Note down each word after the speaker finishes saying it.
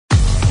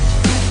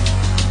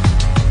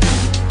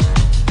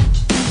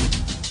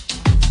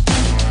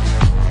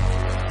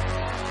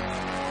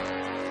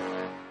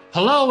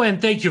Hello, and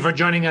thank you for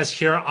joining us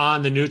here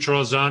on the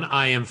Neutral Zone.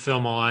 I am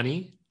Phil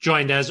Milani,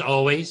 joined as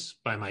always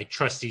by my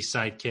trusty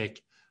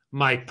sidekick,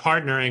 my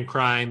partner in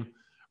crime.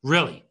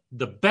 Really,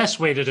 the best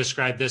way to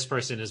describe this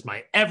person is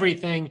my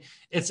everything.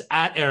 It's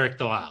at Eric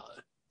Dalala.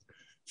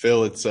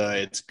 Phil,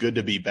 it's good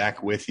to be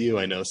back with you.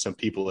 I know some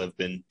people have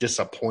been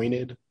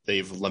disappointed.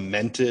 They've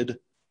lamented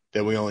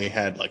that we only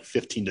had like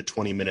 15 to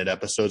 20-minute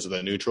episodes of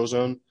the Neutral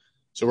Zone.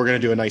 So we're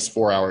going to do a nice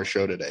 4-hour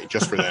show today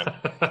just for them.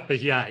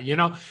 Yeah,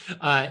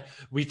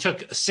 we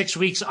took 6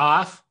 weeks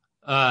off,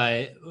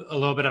 a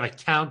little bit of a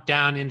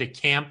countdown into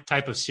camp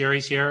type of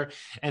series here.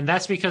 And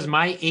that's because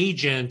my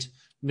agent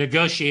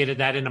negotiated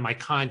that into my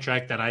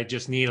contract that I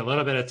just need a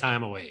little bit of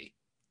time away.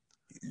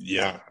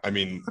 Yeah, I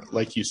mean,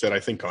 like you said, I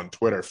think on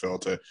Twitter, Phil,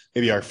 to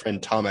maybe our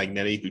friend Tom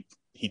Agnetti, who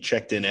he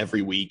checked in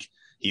every week.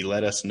 He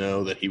let us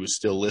know that he was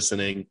still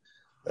listening.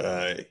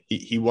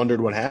 He wondered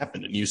what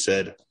happened. And you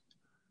said,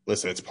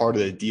 listen, it's part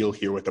of the deal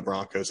here with the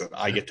Broncos that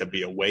I get to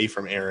be away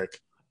from Eric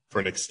for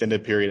an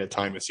extended period of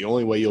time. It's the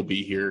only way you'll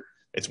be here.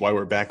 It's why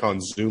we're back on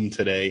Zoom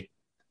today.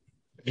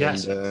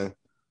 Yes. And,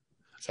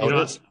 that's how it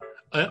is.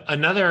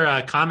 Another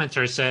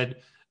commenter said,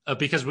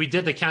 because we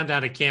did the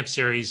Countdown to Camp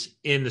series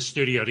in the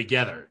studio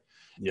together.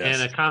 Yes.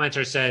 And a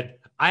commenter said,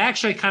 I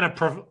actually kind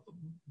of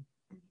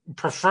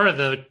prefer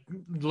the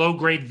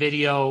low-grade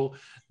video,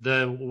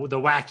 the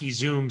wacky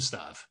Zoom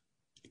stuff.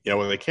 Yeah,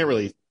 well, they can't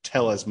really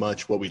tell as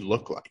much what we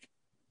look like.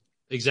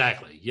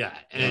 Exactly, yeah.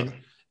 And,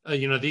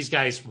 these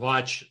guys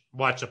watch a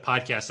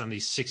podcast on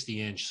these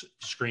 60-inch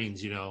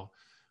screens,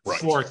 right.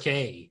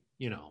 4K,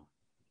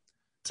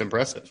 It's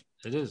impressive.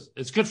 It is.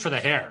 It's good for the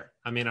hair.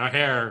 I mean, our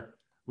hair,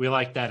 we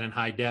like that in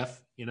high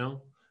def,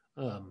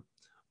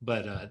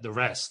 but the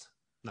rest,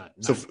 not.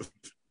 So,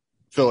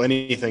 Phil,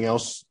 anything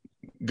else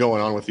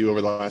going on with you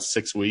over the last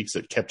 6 weeks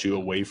that kept you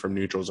away from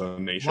Neutral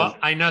Zone Nation? Well,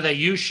 I know that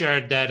you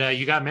shared that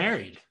you got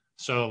married.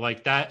 So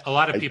like that, a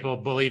lot of people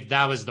believe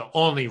that was the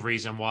only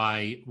reason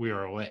why we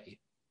were away.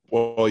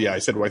 Well, yeah, I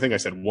think I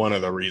said one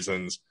of the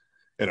reasons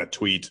in a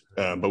tweet,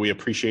 but I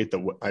appreciate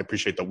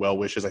the well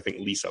wishes. I think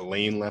Lisa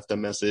Lane left a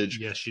message.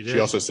 Yes, she did. She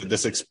also said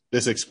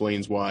this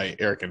explains why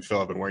Eric and Phil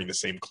have been wearing the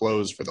same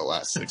clothes for the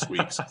last 6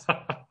 weeks.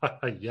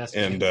 Yes.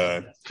 And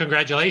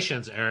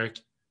congratulations, Eric.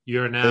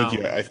 You're now.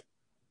 Thank you.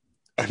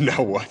 I'm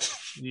now what?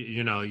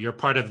 You're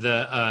part of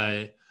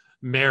the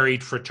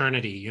married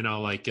fraternity.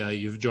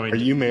 You've joined. Are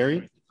you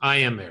married? I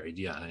am married.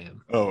 Yeah, I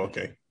am. Oh,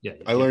 okay. Yeah,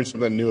 I learned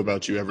something new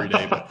about you every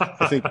day. But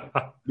I think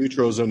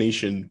Neutral Zone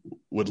Nation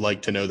would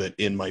like to know that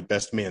in my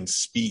best man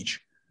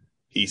speech,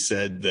 he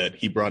said that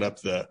he brought up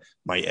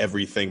my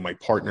everything, my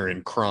partner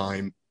in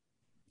crime.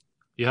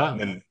 Yeah.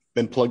 And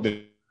then plugged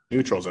the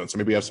Neutral Zone. So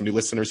maybe we have some new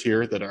listeners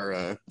here that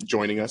are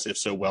joining us. If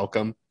so,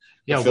 welcome.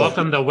 Yeah,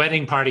 welcome the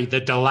wedding party, the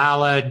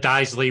Dalala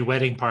Daisley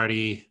wedding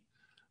party.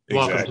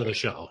 Welcome to the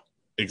show.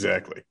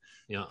 Exactly.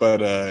 Yeah.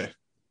 But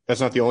that's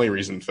not the only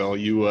reason, Phil.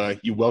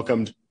 You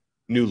welcomed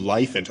new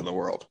life into the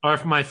world. Or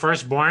for my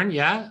firstborn,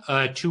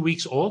 2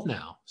 weeks old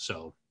now.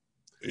 So,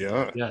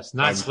 yeah. Yes,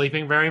 not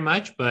sleeping very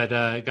much, but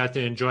got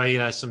to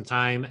enjoy some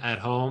time at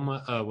home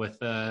with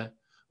the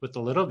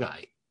little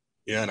guy.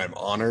 Yeah, and I'm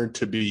honored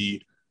to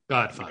be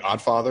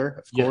Godfather,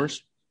 of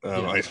course.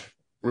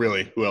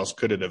 Who else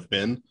could it have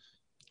been?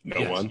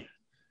 No one.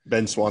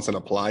 Ben Swanson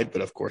applied,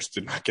 but of course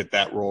did not get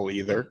that role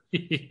either.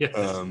 Yes.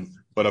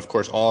 But of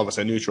course, all of us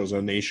at Neutral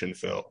Zone Nation,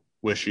 Phil,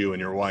 wish you and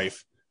your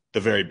wife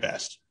the very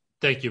best.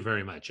 Thank you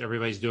very much.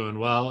 Everybody's doing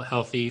well,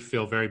 healthy,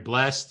 feel very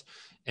blessed.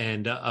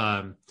 And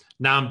now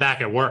I'm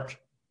back at work.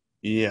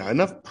 Yeah,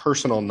 enough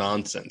personal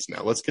nonsense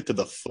now. Let's get to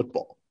the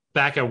football.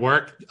 Back at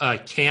work,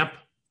 camp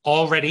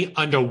already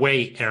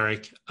underway,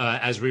 Eric.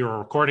 As we were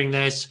recording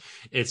this,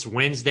 it's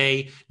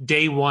Wednesday,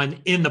 day one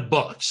in the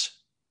books.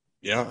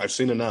 Yeah, I've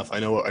seen enough. I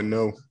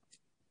know.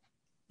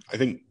 I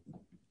think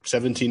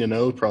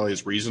 17-0 probably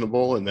is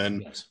reasonable, and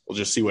then we'll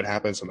just see what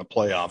happens in the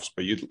playoffs.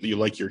 But you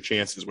like your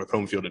chances with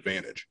home field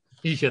advantage.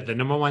 Yeah, the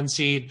number one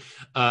seed,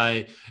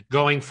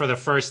 going for the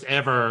first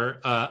ever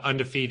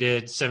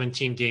undefeated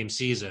 17-game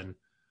season.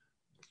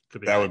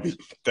 That would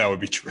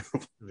be true.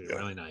 It'd be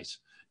really nice.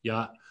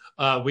 Yeah.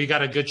 We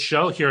got a good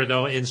show here,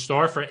 though, in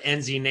store for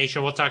NZ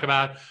Nation. We'll talk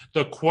about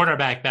the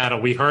quarterback battle.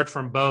 We heard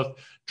from both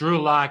Drew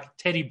Lock,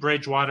 Teddy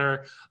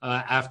Bridgewater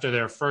after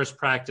their first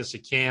practice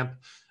at camp.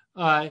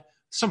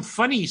 Some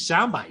funny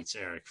sound bites,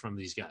 Eric, from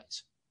these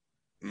guys.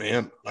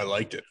 Man, I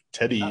liked it.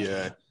 Teddy,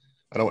 I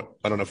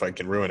don't know if I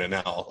can ruin it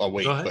now. I'll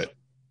wait. But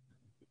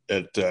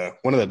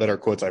one of the better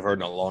quotes I've heard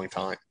in a long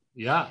time.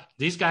 Yeah,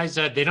 these guys,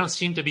 they don't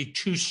seem to be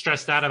too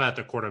stressed out about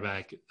the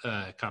quarterback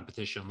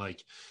competition.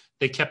 Like,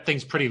 they kept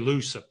things pretty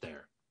loose up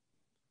there.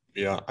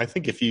 Yeah, I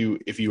think if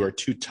you are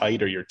too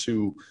tight or you're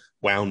too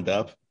wound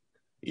up,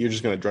 you're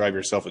just going to drive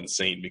yourself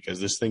insane because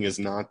this thing is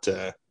not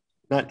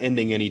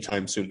ending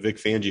anytime soon. Vic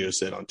Fangio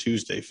said on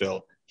Tuesday,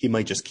 Phil, he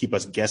might just keep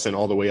us guessing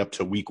all the way up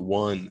to week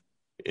one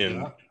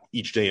in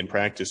each day in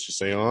practice. Just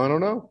say, I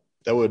don't know.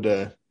 That would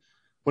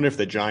wonder if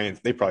the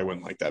Giants, they probably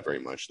wouldn't like that very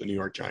much, the New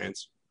York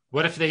Giants.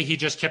 What if he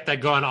just kept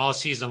that going all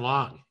season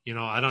long?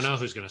 I don't know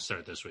who's going to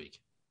start this week.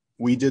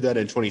 We did that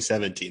in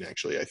 2017,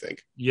 actually, I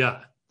think.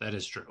 Yeah, that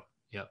is true.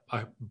 Yeah.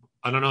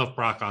 I don't know if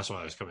Brock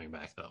Osweiler is coming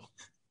back, though.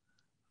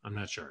 I'm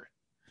not sure.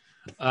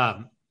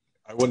 I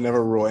would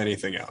never rule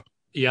anything out.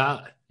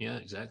 Yeah,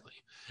 exactly.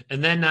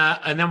 And then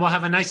we'll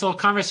have a nice little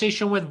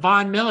conversation with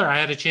Von Miller. I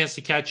had a chance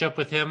to catch up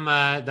with him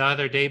the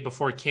other day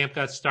before camp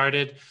got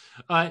started.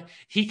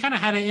 He kind of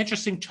had an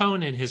interesting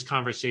tone in his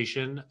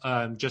conversation,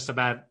 just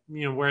about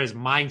where his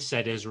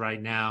mindset is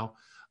right now.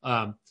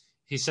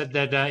 He said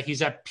that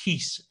he's at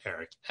peace,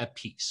 Eric, at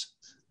peace.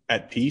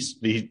 At peace?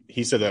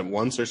 He said that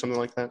once or something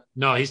like that?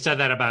 No, he said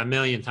that about 1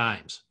 million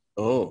times.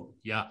 Oh.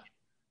 Yeah.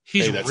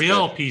 He's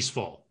real good.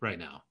 Peaceful right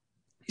now.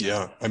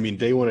 Yeah. I mean,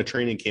 day one of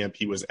training camp,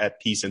 he was at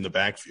peace in the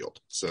backfield.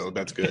 So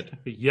that's good.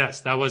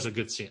 Yes, that was a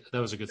good sign.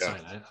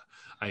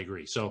 I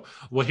agree. So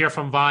we'll hear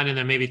from Von and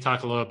then maybe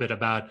talk a little bit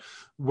about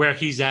where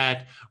he's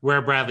at,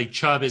 where Bradley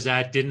Chubb is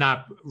at. Did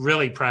not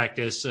really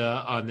practice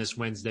on this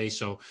Wednesday.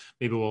 So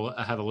maybe we'll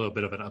have a little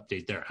bit of an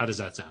update there. How does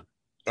that sound?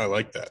 I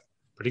like that.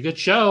 Pretty good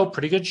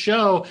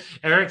show,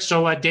 Eric.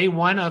 So day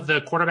one of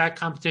the quarterback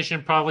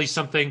competition, probably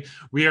something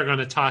we are going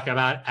to talk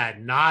about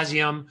ad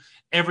nauseum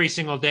every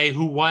single day.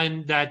 Who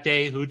won that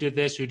day? Who did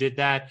this? Who did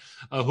that?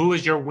 Who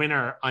is your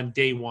winner on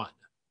day one?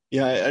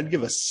 Yeah, I'd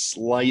give a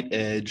slight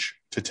edge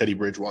to Teddy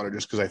Bridgewater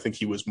just because I think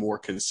he was more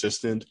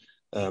consistent.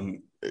 A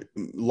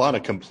lot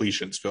of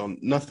completions, Phil.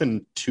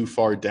 Nothing too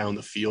far down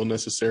the field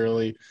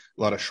necessarily.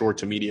 A lot of short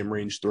to medium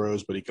range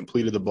throws, but he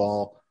completed the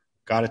ball.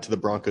 Got it to the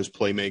Broncos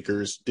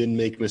playmakers, didn't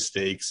make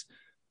mistakes,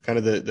 kind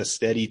of the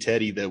steady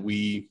Teddy that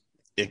we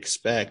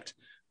expect.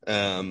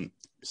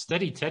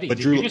 Steady Teddy. But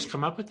Did Drew, you just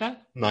come up with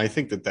that? No, I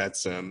think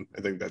that's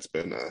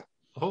been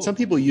some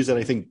people use it,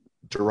 I think,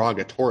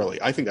 derogatorily.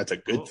 I think that's a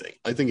good thing.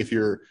 I think if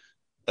you're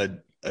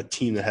a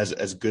team that has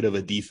as good of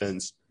a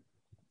defense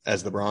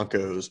as the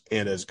Broncos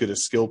and as good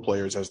as skill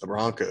players as the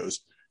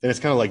Broncos, then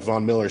it's kind of like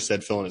Von Miller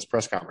said, Phil, in his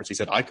press conference. He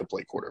said, I could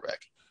play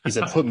quarterback. He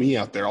said, put me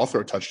out there. I'll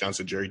throw touchdowns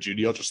to Jerry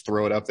Jeudy. I'll just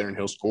throw it up there and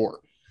he'll score.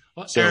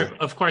 Well, so, Eric,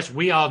 of course,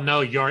 we all know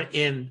you're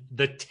in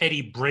the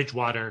Teddy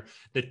Bridgewater,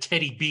 the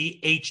Teddy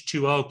B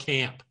H2O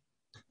camp.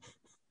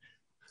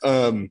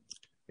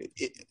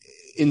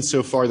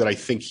 Insofar that I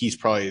think he's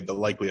probably the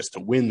likeliest to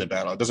win the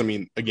battle. It doesn't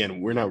mean, again,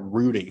 we're not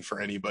rooting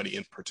for anybody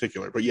in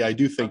particular. But, yeah, I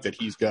do think that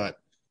he's got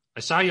 – I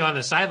saw you on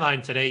the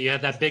sideline today. You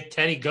had that big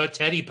Teddy, go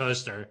Teddy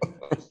poster.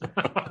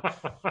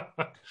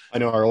 I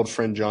know our old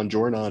friend John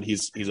Jordan,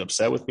 he's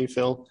upset with me,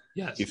 Phil.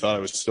 Yes. He thought I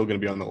was still going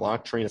to be on the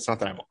lock train. It's not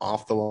that I'm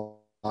off the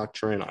lock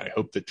train. I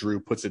hope that Drew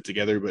puts it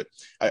together. But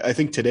I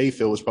think today,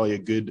 Phil, was probably a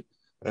good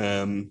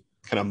kind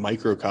of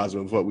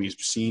microcosm of what we've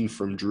seen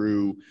from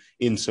Drew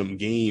in some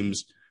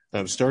games.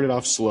 Started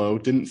off slow,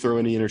 didn't throw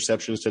any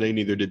interceptions today,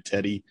 neither did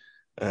Teddy.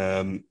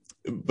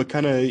 But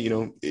kind of,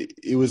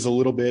 it was a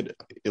little bit,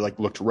 it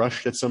looked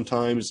rushed at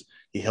sometimes.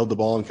 He held the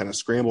ball and kind of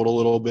scrambled a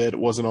little bit. It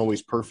wasn't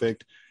always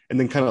perfect. And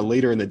then kind of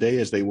later in the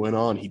day as they went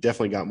on, he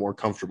definitely got more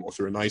comfortable.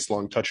 Threw a nice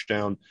long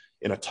touchdown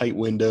in a tight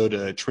window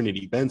to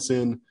Trinity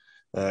Benson.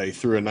 He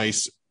threw a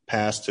nice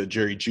pass to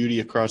Jerry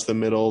Jeudy across the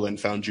middle, then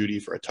found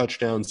Jeudy for a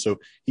touchdown. So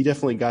he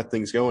definitely got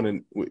things going.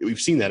 And we've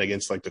seen that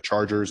against the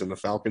Chargers and the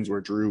Falcons where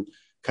Drew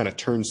kind of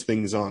turns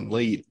things on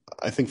late.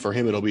 I think for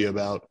him, it'll be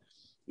about,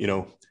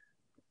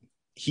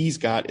 he's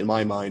got, in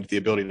my mind, the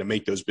ability to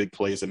make those big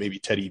plays that maybe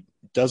Teddy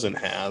doesn't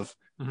have.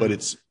 Mm-hmm.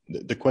 But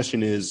the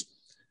question is,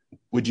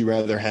 would you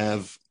rather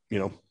have,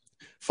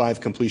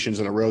 5 completions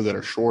in a row that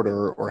are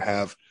shorter or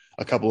have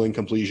a couple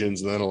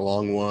incompletions and then a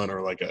long one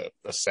or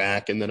a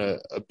sack and then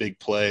a big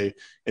play?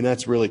 And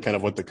that's really kind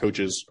of what the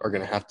coaches are going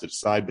to have to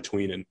decide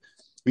between. And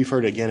we've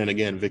heard again and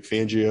again, Vic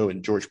Fangio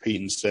and George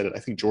Payton said it. I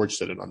think George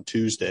said it on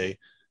Tuesday.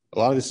 A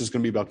lot of this is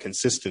going to be about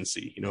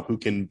consistency, who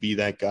can be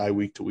that guy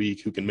week to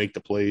week, who can make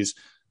the plays,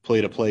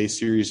 play to play,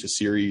 series to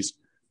series.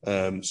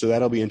 So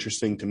that'll be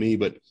interesting to me.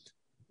 But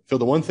Phil,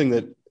 the one thing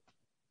that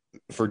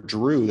for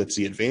Drew, that's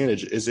the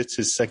advantage is it's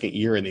his second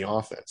year in the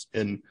offense.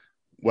 And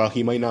while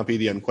he might not be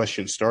the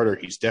unquestioned starter,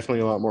 he's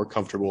definitely a lot more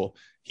comfortable.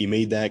 He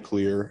made that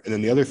clear. And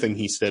then the other thing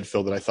he said,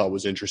 Phil, that I thought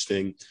was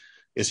interesting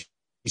is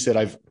he said,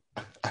 I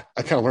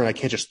kind of learned I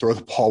can't just throw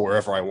the ball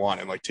wherever I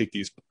want and take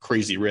these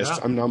crazy risks.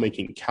 Yeah. I'm now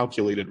making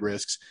calculated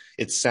risks.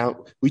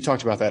 We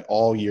talked about that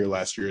all year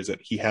last year, is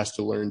that he has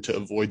to learn to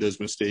avoid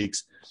those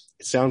mistakes.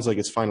 It sounds like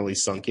it's finally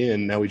sunk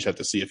in. Now we just have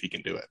to see if he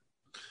can do it.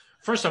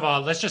 First of all,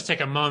 let's just take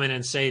a moment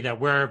and say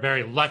that we're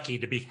very lucky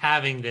to be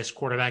having this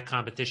quarterback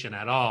competition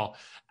at all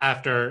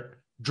after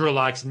Drew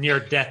Lock's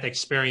near-death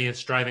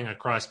experience driving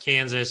across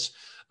Kansas.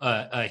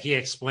 He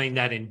explained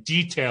that in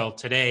detail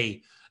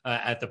today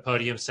at the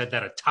podium, said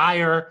that a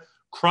tire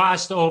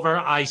crossed over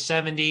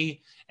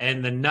I-70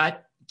 and the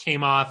nut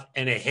came off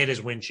and it hit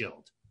his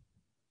windshield.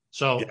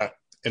 So, yeah,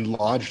 and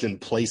lodged in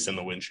place in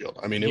the windshield.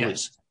 I mean, it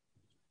was.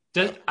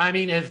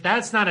 If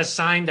that's not a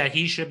sign that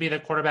he should be the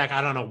quarterback, I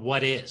don't know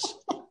what is.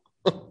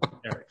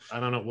 Eric, I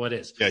don't know what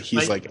is. Yeah,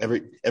 he's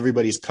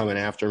everybody's coming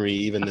after me,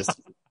 even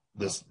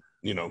this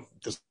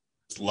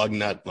lug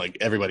nut.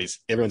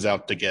 Everyone's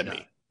out to get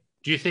me.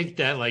 Do you think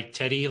that like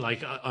Teddy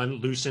like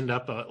loosened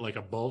up like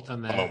a bolt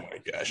on Oh that?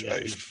 my gosh, Yeah,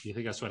 do you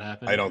think that's what I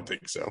happened? don't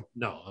think so.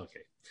 No,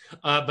 okay.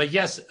 But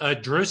yes,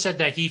 Drew said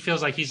that he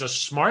feels like he's a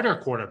smarter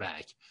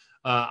quarterback.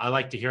 I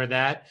like to hear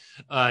that.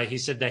 He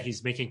said that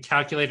he's making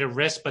calculated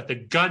risks, but the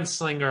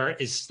gunslinger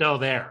is still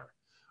there,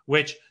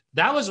 which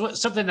that was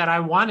something that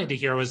I wanted to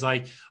hear was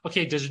like,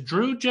 okay, does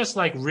Drew just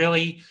like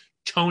really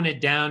tone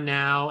it down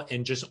now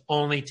and just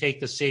only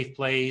take the safe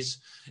plays?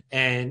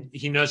 And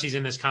he knows he's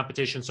in this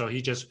competition, so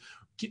he just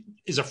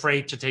is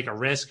afraid to take a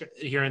risk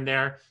here and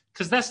there.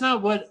 Because that's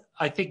not what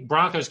I think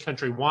Broncos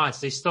country wants.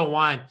 They still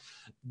want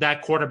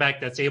that quarterback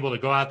that's able to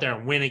go out there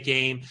and win a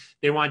game.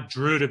 They want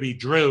Drew to be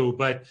Drew,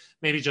 but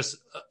maybe just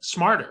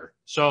smarter.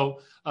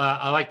 So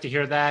I like to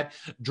hear that.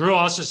 Drew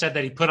also said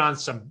that he put on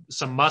some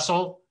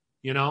muscle.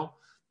 You know,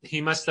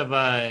 he must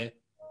have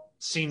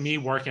seen me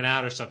working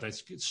out or something,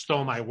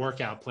 stole my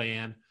workout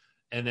plan,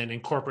 and then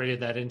incorporated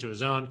that into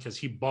his own because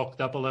he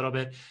bulked up a little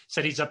bit.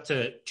 Said he's up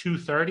to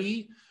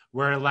 230,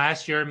 where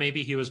last year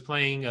maybe he was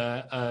playing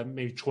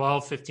maybe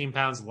 12, 15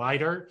 pounds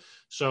lighter.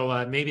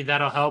 So maybe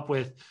that'll help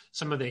with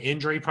some of the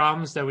injury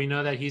problems that we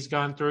know that he's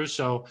gone through.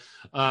 So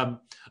I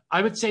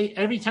would say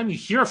every time you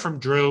hear from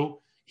Drew,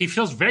 he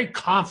feels very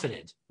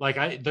confident.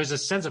 Like there's a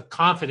sense of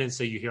confidence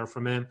that you hear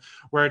from him,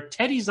 where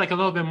Teddy's like a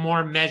little bit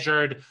more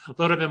measured, a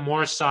little bit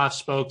more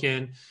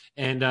soft-spoken.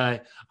 And I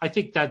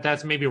think that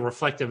that's maybe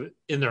reflective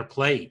in their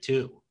play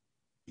too.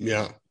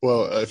 Yeah.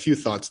 Well, a few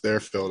thoughts there,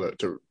 Phil,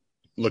 to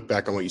look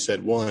back on what you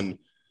said. One,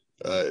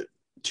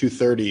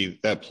 230,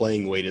 that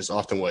playing weight is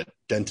often what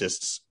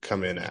dentists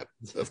come in at,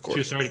 of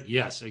course. 230,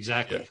 yes,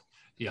 exactly.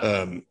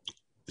 Yeah.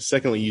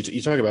 Secondly,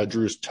 you talk about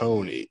Drew's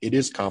tone. It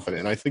is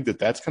confident. And I think that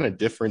that's kind of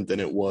different than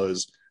it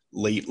was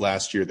late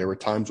last year. There were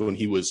times when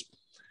he was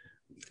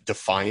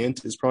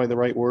defiant is probably the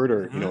right word,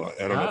 or, I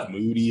don't know if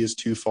moody is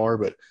too far,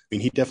 but I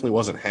mean, he definitely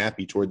wasn't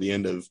happy toward the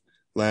end of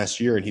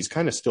last year. And he's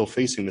kind of still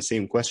facing the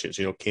same questions.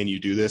 Can you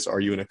do this? Are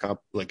you in a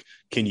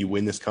can you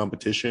win this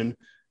competition?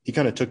 He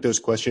kind of took those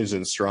questions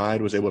in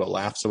stride, was able to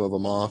laugh some of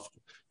them off,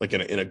 like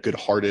in a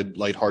good-hearted,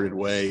 lighthearted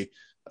way.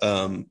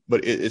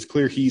 But it's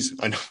clear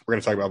I know we're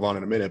going to talk about Vaughn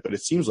in a minute, but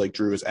it seems like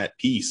Drew is at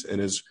peace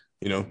and is,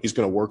 he's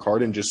going to work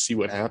hard and just see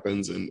what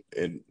happens and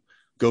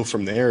go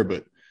from there.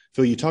 But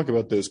Phil, you talk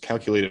about those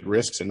calculated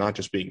risks and not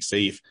just being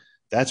safe.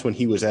 That's when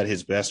he was at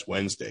his best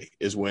Wednesday,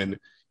 is when,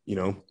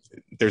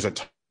 there's a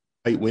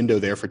tight window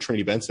there for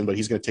Trinity Benson, but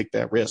he's going to take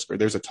that risk. Or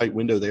there's a tight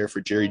window there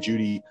for Jerry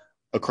Jeudy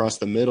across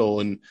the middle,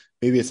 and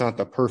maybe it's not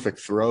the perfect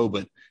throw,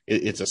 but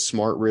it's a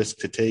smart risk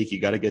to take. You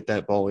got to get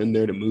that ball in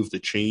there to move the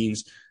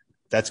chains.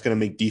 That's going to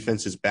make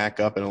defenses back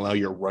up and allow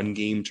your run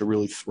game to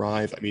really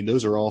thrive. I mean,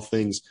 those are all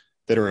things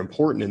that are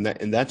important,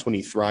 and that's when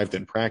he thrived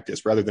in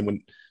practice, rather than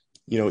when,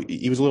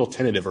 he was a little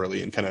tentative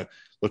early and kind of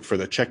looked for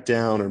the check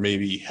down, or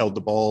maybe held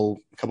the ball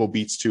a couple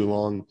beats too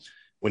long.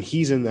 When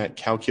he's in that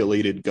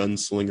calculated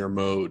gunslinger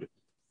mode,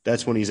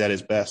 that's when he's at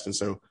his best. And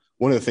so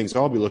one of the things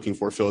I'll be looking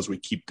for, Phil, as we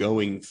keep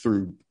going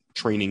through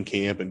training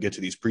camp and get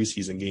to these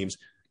preseason games,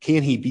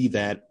 can he be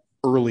that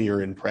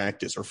earlier in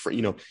practice? Or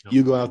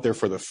you go out there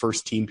for the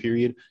first team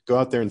period, go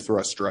out there and throw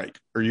a strike,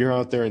 or you're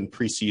out there in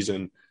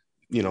preseason,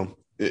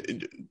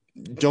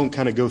 don't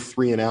kind of go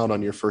 3 and out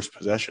on your first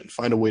possession.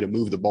 Find a way to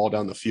move the ball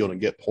down the field and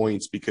get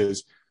points,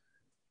 because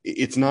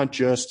it's not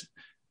just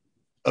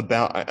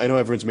about, I know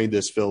everyone's made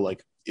this, Phil,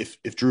 like if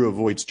Drew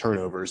avoids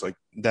turnovers, like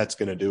that's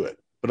going to do it.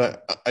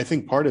 But I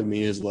think part of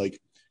me is like,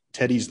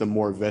 Teddy's the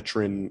more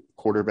veteran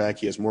quarterback.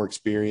 He has more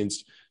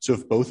experience. So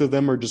if both of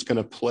them are just going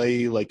to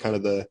play like kind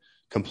of the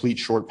complete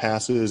short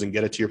passes and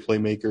get it to your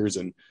playmakers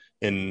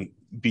and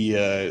be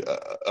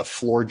a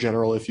floor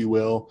general, if you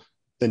will,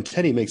 then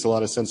Teddy makes a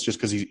lot of sense, just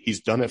because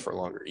he's done it for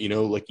longer,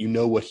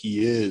 what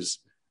he is.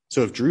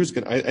 So if Drew's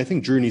I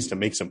think Drew needs to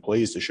make some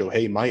plays to show,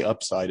 hey, my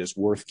upside is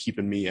worth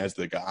keeping me as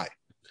the guy.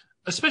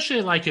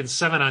 Especially like in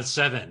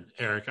 7-on-7,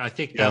 Eric. I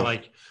think that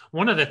like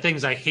one of the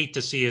things I hate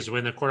to see is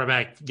when the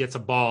quarterback gets a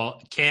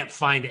ball, can't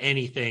find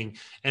anything,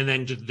 and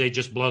then they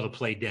just blow the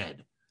play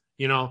dead.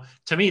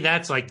 To me,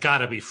 that's like got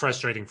to be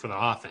frustrating for the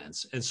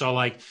offense. And so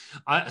like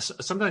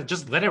sometimes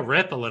just let it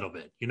rip a little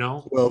bit,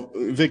 Well,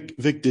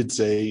 Vic did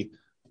say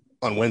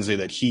on Wednesday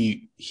that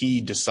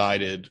he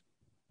decided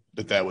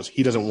that was,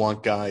 he doesn't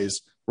want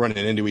guys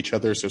running into each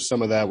other. So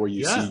some of that where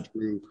you see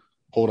Drew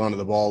hold on to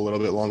the ball a little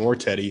bit long, or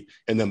Teddy,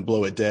 and then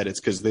blow it dead, it's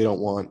because they don't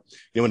want,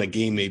 in a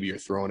game maybe you're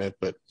throwing it,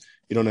 but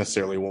you don't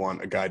necessarily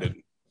want a guy to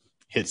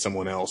hit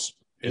someone else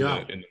in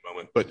the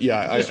moment. But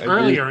just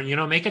earlier,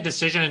 make a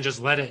decision and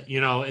just let it,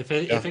 if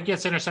it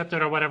gets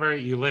intercepted or whatever,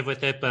 you live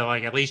with it. But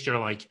like at least you're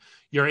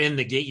in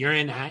the game, you're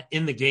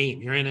in the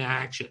game, you're in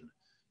action.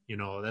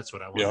 That's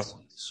what I want to see.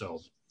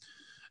 So,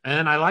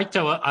 and I liked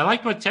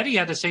what Teddy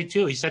had to say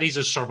too. He said he's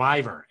a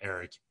survivor,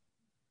 Eric.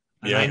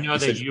 And I know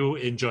that you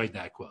enjoyed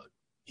that quote.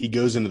 He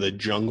goes into the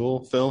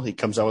jungle, Phil. He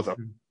comes out with a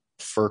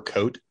fur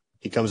coat.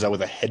 He comes out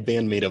with a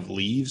headband made of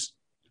leaves.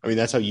 I mean,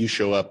 that's how you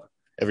show up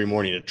every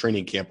morning at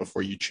training camp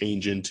before you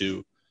change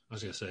into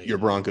your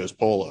Broncos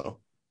polo.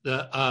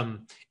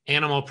 The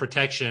animal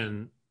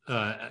protection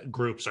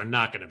groups are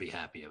not going to be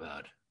happy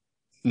about.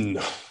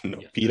 No, no,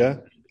 Yeah.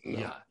 PETA? No.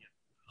 Yeah.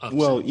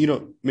 Well,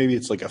 maybe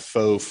it's like a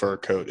faux fur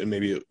coat, and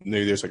maybe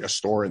there's like a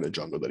store in the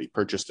jungle that he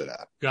purchased it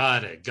at.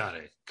 Got it.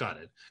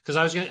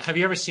 Because have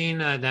you ever seen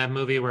that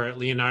movie where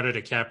Leonardo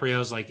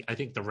DiCaprio's like, I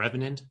think The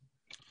Revenant,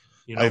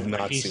 I have where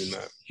not seen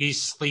that. he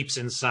sleeps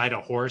inside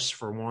a horse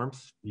for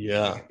warmth.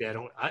 Yeah, That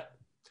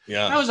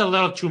yeah. was a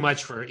little too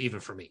much even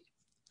for me.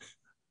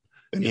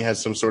 And he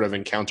has some sort of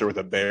encounter with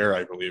a bear,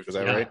 I believe. Is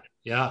that Yeah. right?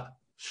 Yeah.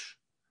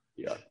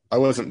 Yeah. I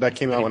wasn't. That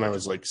came out when I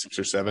was like 6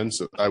 or 7,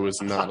 so I was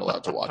not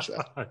allowed to watch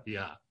that.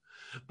 Yeah.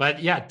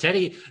 But yeah,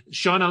 Teddy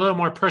showing a little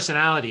more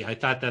personality. I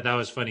thought that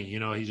was funny.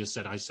 He just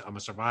said, I'm a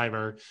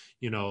survivor.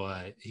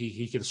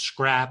 He can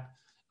scrap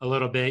a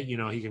little bit.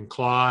 He can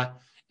claw.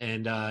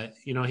 And,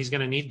 he's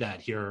going to need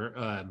that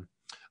here.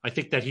 I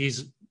think that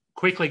he's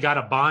quickly got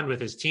a bond with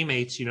his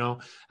teammates.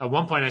 At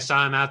one point I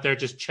saw him out there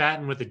just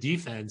chatting with the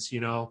defense,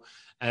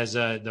 as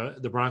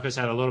the Broncos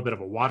had a little bit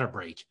of a water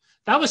break.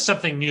 That was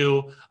something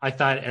new, I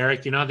thought,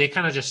 Eric. They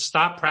kind of just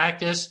stopped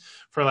practice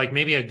for like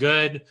maybe a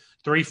good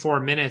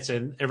 3-4 minutes,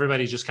 and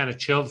everybody just kind of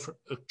chilled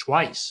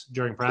twice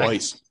during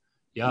practice. Twice.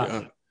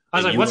 Yeah. I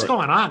was like, what's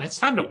going on? It's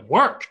time to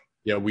work.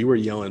 Yeah, we were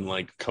yelling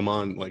like, come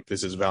on, like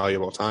this is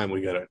valuable time.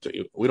 We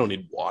don't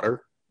need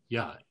water.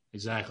 Yeah,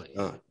 exactly.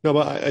 No,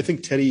 but I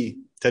think Teddy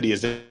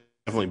has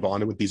definitely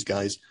bonded with these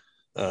guys,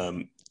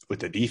 with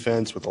the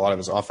defense, with a lot of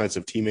his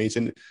offensive teammates.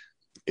 And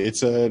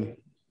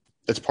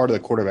that's part of the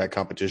quarterback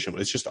competition.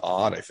 But it's just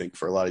odd, I think,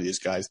 for a lot of these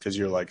guys, because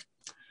you're like,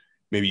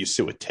 maybe you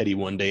sit with Teddy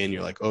one day and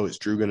you're like, oh, is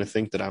Drew going to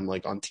think that I'm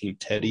like on team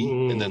Teddy?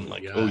 Ooh, and then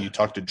like, yeah. oh, you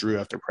talk to Drew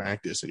after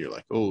practice and you're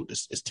like, oh,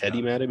 is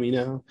Teddy mad at me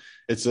now?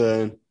 It's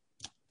a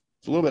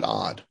little bit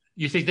odd.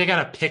 You think they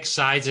got to pick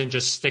sides and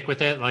just stick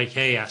with it? Like,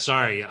 hey,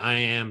 sorry, I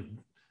am,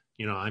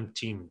 I'm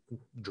team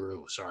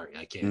Drew. Sorry,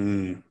 I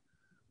can't,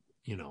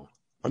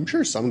 I'm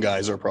sure some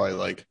guys are probably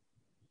like,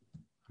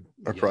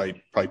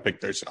 probably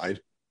pick their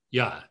side.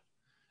 Yeah.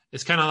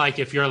 It's kind of like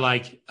if you're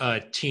like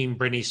team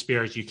Britney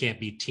Spears, you can't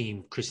be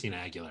team Christina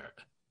Aguilera.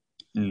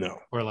 No.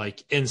 Or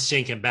like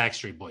NSYNC and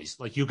Backstreet Boys.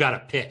 Like you got to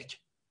pick.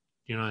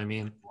 You know what I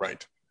mean?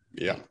 Right.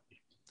 Yeah.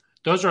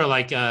 Those are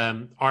like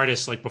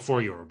artists like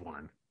before you were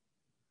born.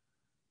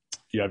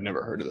 Yeah, I've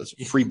never heard of this.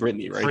 Free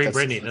Britney, right? Free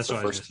Britney. That's what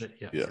I was going to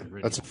say. Yeah,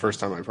 that's the first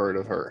time I've heard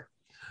of her.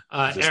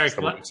 Eric,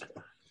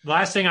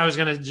 last thing I was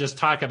going to just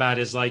talk about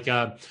is like,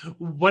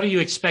 what are you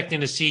expecting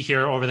to see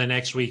here over the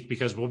next week?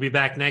 Because we'll be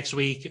back next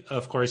week,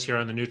 of course, here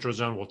on the Neutral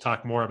Zone. We'll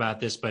talk more about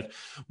this, but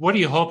what are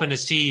you hoping to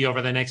see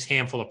over the next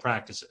handful of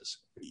practices?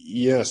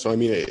 Yeah, so I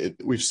mean,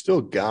 we've still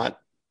got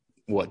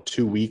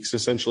 2 weeks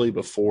essentially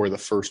before the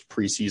first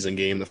preseason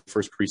game. The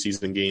first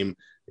preseason game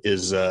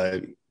is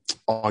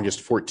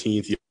August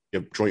 14th. You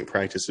have joint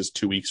practices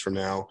 2 weeks from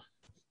now.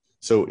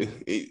 So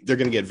they're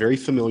going to get very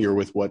familiar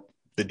with what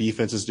the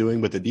defense is doing,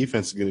 but the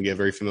defense is going to get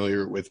very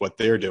familiar with what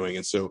they're doing.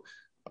 And so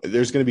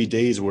there's going to be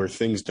days where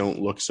things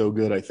don't look so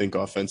good, I think,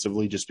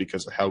 offensively, just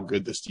because of how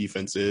good this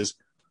defense is.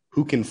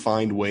 Who can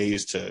find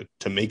ways to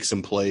make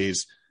some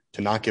plays,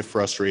 to not get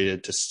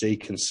frustrated, to stay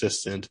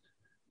consistent?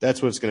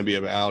 That's what it's going to be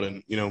about.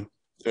 And,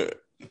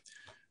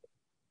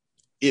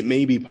 it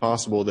may be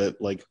possible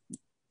that, like,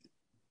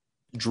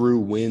 Drew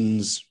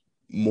wins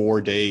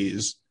more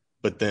days,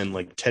 but then,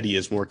 like, Teddy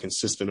is more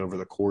consistent over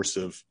the course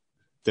of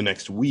the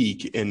next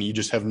week, and you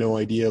just have no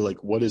idea,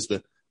 like, what does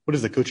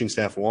the coaching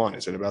staff want?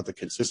 Is it about the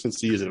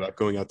consistency? Is it about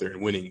going out there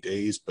and winning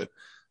days? But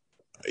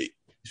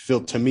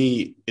to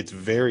me, it's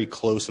very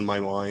close in my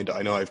mind.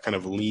 I know I've kind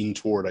of leaned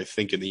toward, I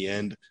think in the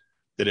end,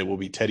 that it will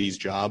be Teddy's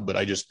job, but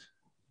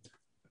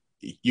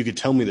you could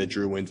tell me that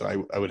Drew wins. I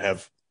would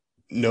have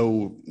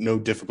no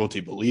difficulty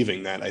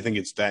believing that. I think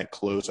it's that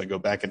close. I go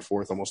back and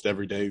forth almost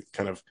every day,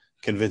 kind of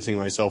convincing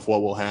myself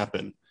what will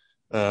happen.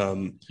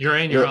 You're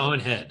in your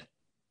own head.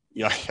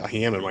 Yeah, I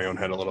am in my own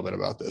head a little bit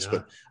about this,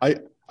 but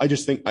I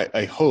just think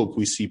I hope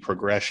we see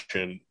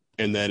progression,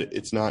 and that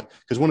it's not,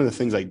 because one of the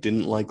things I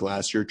didn't like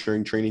last year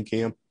during training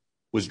camp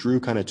was Drew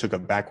kind of took a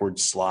backward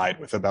slide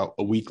with about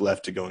a week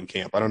left to go in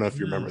camp. I don't know if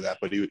you remember that,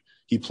 but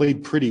he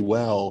played pretty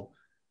well.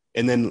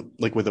 And then,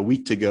 like, with a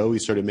week to go, he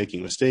started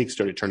making mistakes,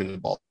 started turning the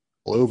ball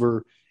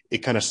over. It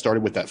kind of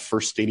started with that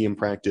first stadium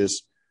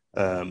practice.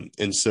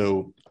 And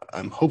so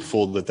I'm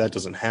hopeful that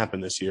doesn't happen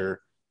this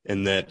year,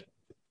 and that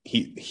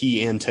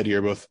he and Teddy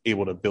are both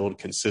able to build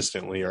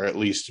consistently, or at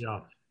least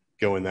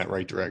go in that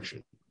right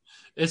direction.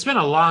 It's been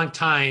a long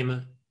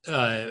time,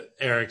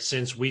 Eric,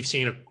 since we've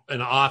seen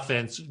an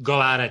offense go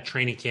out at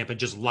training camp and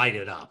just light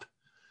it up.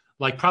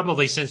 Like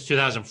probably since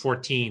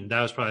 2014,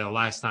 that was probably the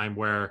last time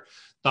where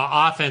the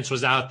offense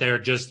was out there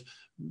just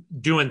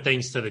doing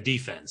things to the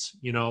defense,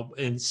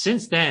 and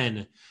since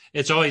then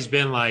it's always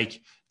been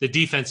like the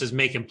defense is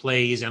making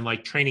plays, and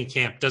like training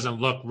camp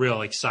doesn't look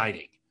real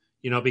exciting.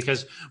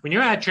 Because when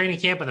you're at training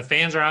camp and the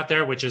fans are out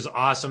there, which is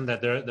awesome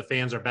that the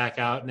fans are back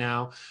out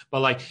now,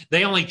 but like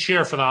they only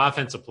cheer for the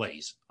offensive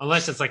plays,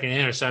 unless it's like an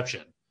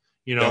interception,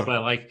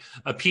 but like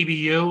a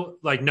PBU,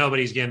 like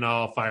nobody's getting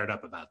all fired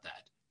up about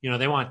that.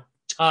 They want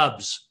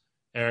tubs,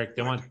 Eric.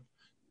 They want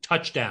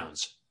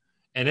touchdowns.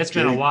 And it's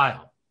been a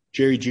while.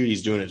 Jerry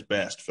Jeudy's doing his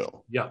best,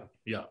 Phil. Yeah.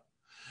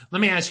 Let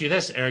me ask you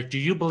this, Eric. Do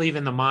you believe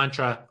in the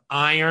mantra,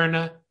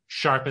 iron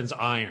sharpens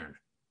iron?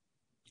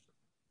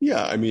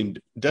 Yeah, I mean,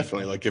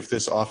 definitely. Like, if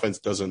this offense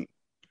doesn't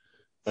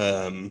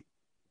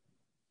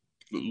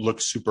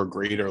look super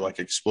great or like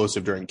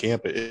explosive during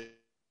camp,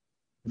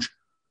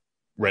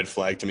 red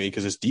flag to me,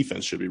 because this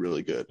defense should be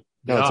really good.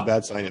 Now, it's a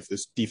bad sign if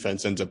this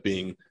defense ends up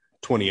being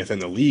 20th in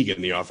the league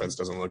and the offense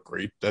doesn't look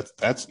great.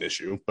 That's an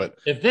issue. But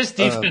if this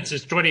defense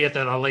is 20th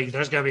in the league,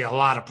 there's going to be a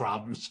lot of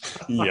problems.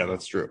 Yeah,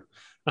 that's true.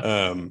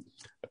 The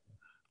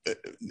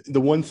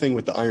one thing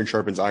with the iron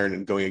sharpens iron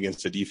and going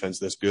against a defense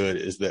this good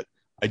is that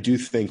I do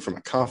think from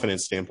a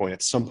confidence standpoint,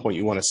 at some point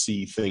you want to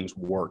see things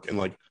work, and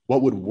like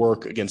what would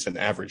work against an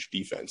average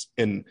defense.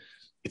 And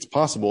it's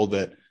possible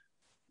that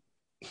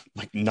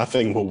like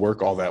nothing will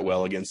work all that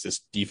well against this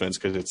defense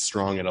because it's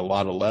strong at a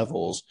lot of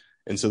levels.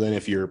 And so then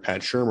if you're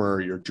Pat Shurmur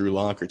or you're Drew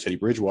Lock or Teddy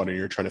Bridgewater and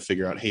you're trying to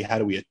figure out, hey, how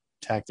do we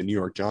attack the New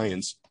York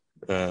Giants?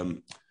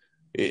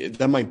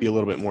 That might be a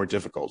little bit more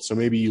difficult. So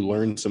maybe you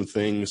learn some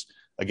things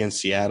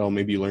against Seattle.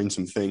 Maybe you learn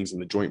some things in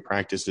the joint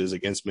practices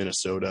against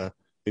Minnesota.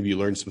 Maybe you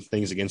learn some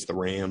things against the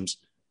Rams.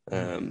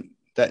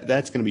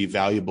 That's going to be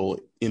valuable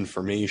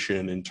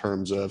information in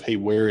terms of, hey,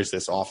 where is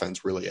this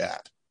offense really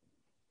at?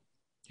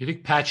 You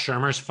think Pat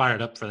Shurmur's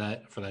fired up for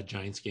that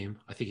Giants game?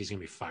 I think he's going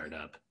to be fired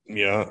up.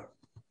 Yeah.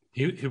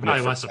 He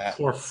probably wants to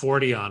pour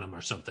 40 on him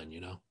or something,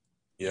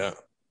 Yeah.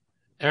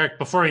 Eric,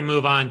 before we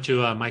move on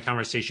to my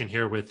conversation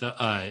here with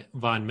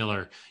Von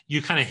Miller,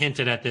 you kind of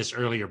hinted at this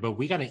earlier, but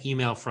we got an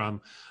email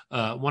from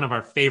one of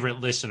our favorite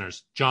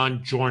listeners,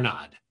 John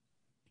Jornad.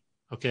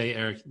 Okay,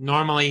 Eric.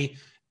 Normally,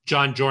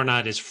 John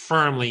Jornad is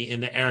firmly in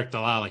the Eric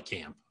Dalala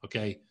camp.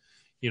 Okay,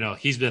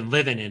 he's been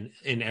living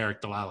in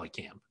Eric Dalala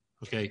camp.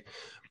 Okay,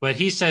 but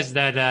he says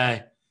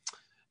that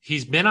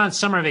he's been on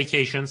summer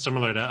vacation,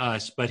 similar to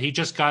us, but he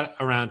just got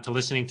around to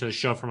listening to the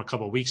show from a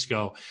couple of weeks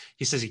ago.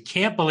 He says he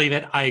can't believe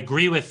it. I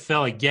agree with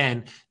Phil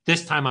again.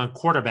 This time on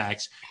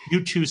quarterbacks,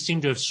 you two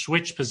seem to have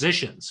switched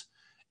positions.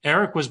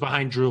 Eric was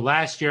behind Drew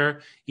last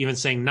year, even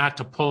saying not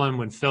to pull him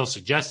when Phil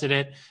suggested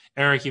it.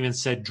 Eric even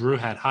said Drew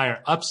had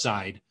higher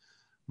upside.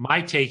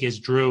 My take is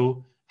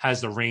Drew has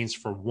the reins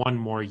for one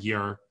more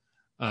year.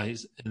 And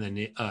then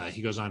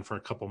he goes on for a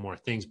couple more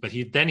things. But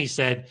he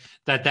said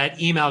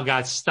that email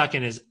got stuck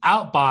in his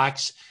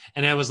outbox,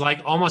 and it was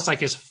like almost like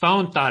his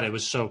phone thought it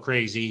was so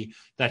crazy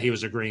that he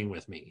was agreeing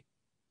with me.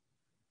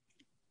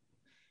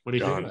 What do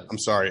you think about it? I'm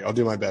sorry. I'll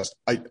do my best.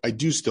 I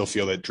do still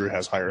feel that Drew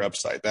has higher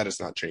upside. That has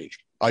not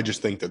changed. I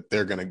just think that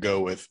they're going to go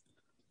with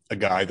a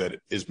guy that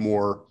is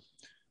more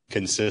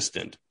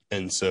consistent.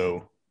 And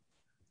so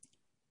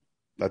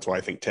that's why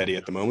I think Teddy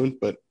at the moment.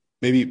 But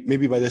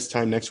maybe by this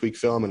time next week,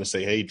 Phil, I'm going to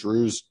say, hey,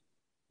 Drew's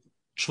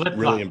flip-flop.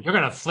 Really You're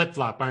going to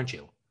flip-flop, aren't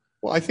you?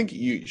 Well, I think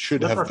you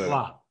should flip have the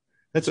flop.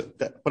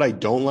 What I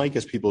don't like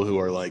is people who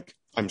are like,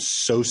 I'm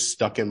so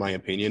stuck in my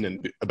opinion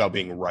and about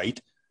being right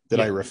that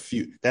I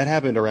refute. That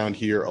happened around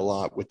here a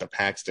lot with the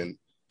Paxton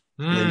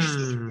Lynch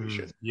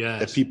situation. Yeah,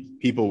 that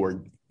people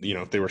were,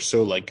 they were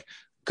so like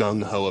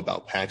gung-ho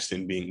about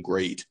Paxton being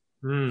great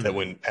that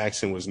when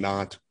Paxton was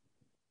not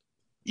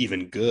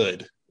even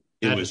good,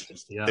 they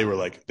were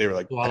like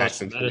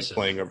Paxton's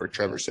playing over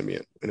Trevor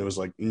Siemian, and it was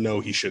like, no,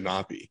 he should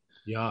not be.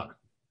 Yeah,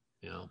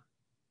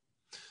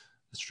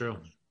 that's true.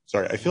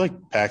 Sorry, I feel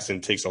like Paxton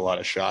takes a lot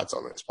of shots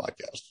on this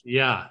podcast.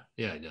 Yeah,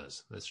 he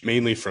does. That's true.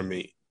 Mainly from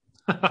me.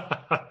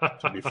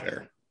 To be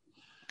fair,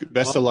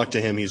 best of luck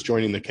to him. He's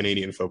joining the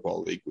Canadian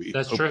Football League.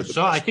 That's true.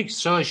 So I think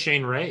so is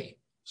Shane Ray.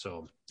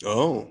 So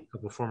a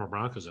couple former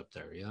Broncos up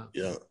there.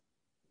 Yeah.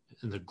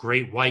 In the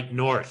Great White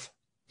North,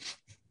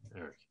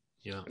 Eric.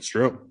 Yeah, that's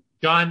true.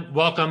 John,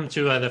 welcome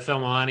to the Phil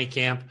Milani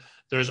camp.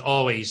 There's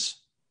always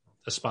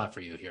a spot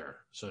for you here.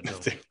 So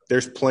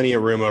there's plenty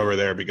of room over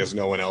there because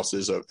no one else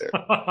is out there.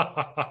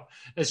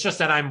 It's just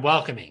that I'm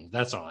welcoming.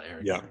 That's all,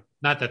 Eric. Yeah.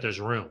 Not that there's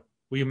room.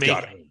 We make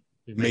room.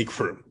 Make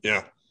room.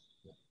 Yeah.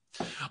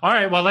 All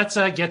right. Well, let's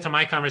get to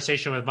my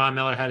conversation with Von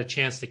Miller. Had a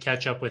chance to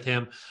catch up with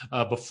him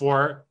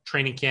before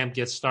training camp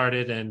gets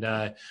started,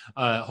 and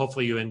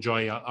hopefully you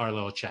enjoy our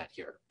little chat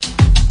here.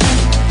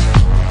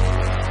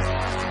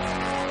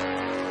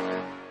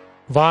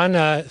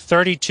 Von,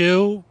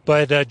 32,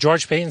 but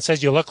George Payton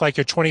says you look like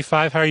you're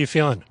 25. How are you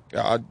feeling?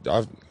 I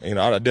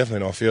definitely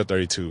don't feel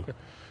 32.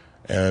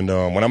 And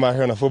when I'm out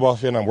here on the football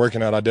field and I'm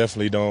working out, I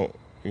definitely don't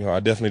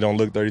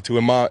look 32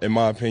 in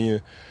my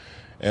opinion.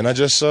 And I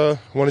just want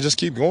to just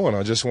keep going.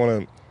 I just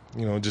want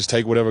to, just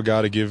take whatever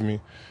God to give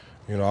me.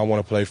 I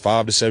want to play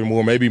 5 to 7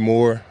 more, maybe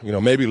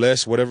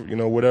less,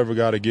 whatever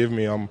God to give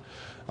me. I'm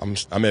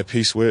at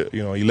peace with.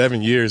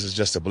 11 years is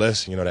just a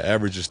blessing. The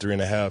average is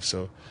 3.5.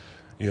 So,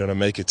 to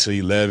make it to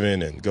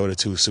 11 and go to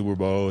 2 Super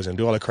Bowls and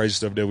do all the crazy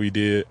stuff that we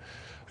did,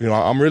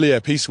 I'm really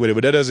at peace with it.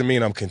 But that doesn't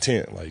mean I'm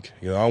content. Like,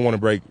 I want to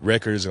break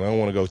records and I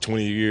want to go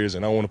 20 years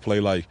and I want to play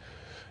like,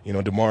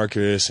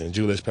 DeMarcus and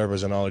Julius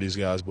Peppers and all of these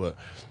guys. But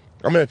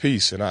I'm at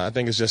peace, and I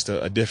think it's just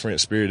a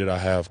different spirit that I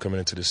have coming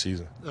into the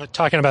season.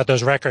 Talking about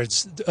those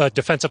records,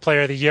 Defensive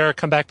Player of the Year,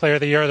 Comeback Player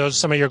of the Year, those are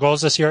some of your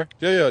goals this year?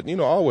 Yeah,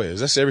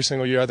 always. That's every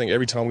single year. I think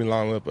every time we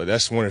line up,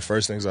 that's one of the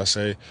first things I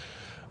say.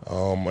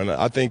 And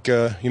I think,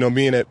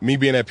 being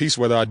at peace,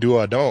 whether I do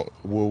or I don't,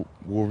 will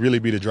really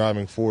be the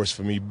driving force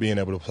for me being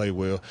able to play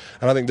well.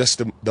 And I think that's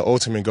the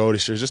ultimate goal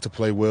this year, is just to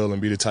play well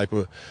and be the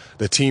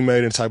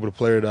teammate and type of the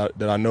player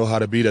that I know how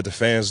to be, that the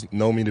fans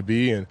know me to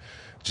be, and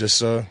just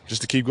to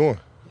keep going.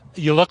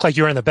 You look like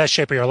you were in the best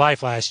shape of your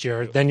life last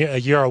year. Then you're a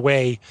year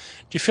away.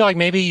 Do you feel like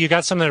maybe you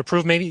got something to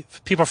prove? Maybe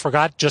people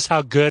forgot just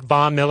how good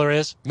Von Miller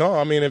is? No,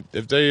 I mean,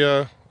 if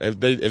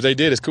they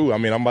did, it's cool. I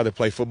mean, I'm about to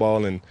play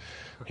football in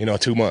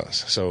 2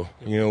 months. So,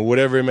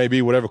 whatever it may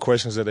be, whatever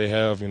questions that they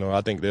have, I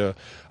think they'll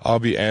all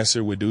be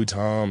answered with due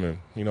time.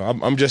 And,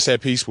 I'm just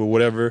at peace with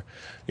whatever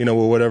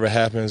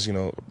happens.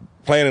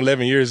 Playing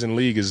 11 years in the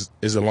league is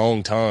a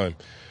long time,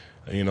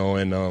 and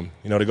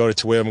to go to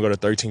 12 and go to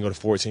 13, go to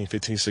 14,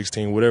 15,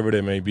 16, whatever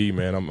that may be,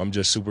 man, I'm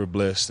just super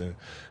blessed and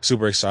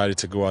super excited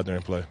to go out there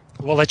and play.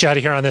 We'll let you out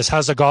of here on this.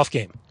 How's the golf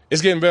game?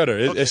 It's getting better.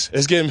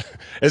 It's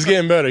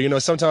getting better.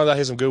 Sometimes I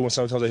hit some good ones.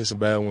 Sometimes I hit some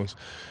bad ones.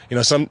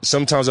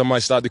 Sometimes I might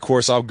start the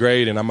course off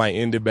great and I might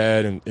end it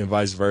bad, and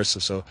vice versa.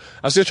 So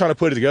I'm still trying to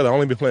put it together. I've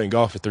only been playing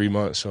golf for 3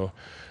 months, so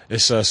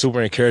it's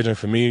super encouraging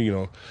for me.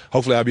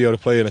 Hopefully I'll be able to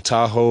play in a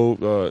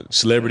Tahoe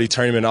celebrity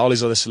tournament, all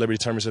these other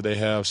celebrity tournaments that they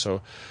have.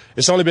 So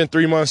it's only been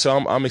 3 months, so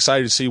I'm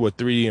excited to see what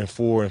 3 and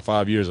 4 and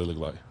 5 years will look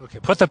like. Okay,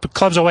 put the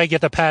clubs away,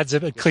 get the pads,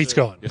 cleats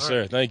going. Yes,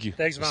 sir. Thank you.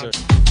 Thanks, Yes, Von. sir.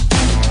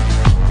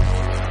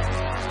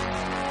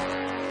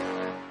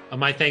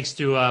 My thanks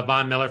to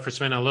Von Miller for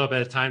spending a little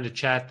bit of time to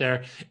chat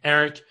there.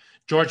 Eric,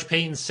 George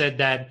Payton said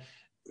that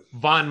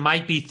Von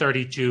might be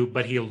 32,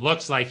 but he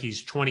looks like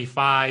he's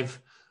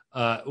 25.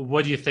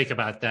 What do you think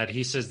about that?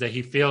 He says that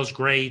he feels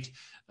great,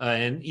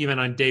 and even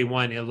on day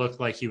one, it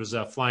looked like he was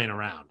flying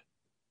around.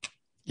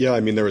 Yeah, I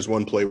mean, there was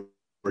one play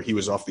where he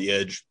was off the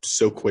edge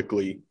so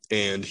quickly,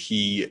 and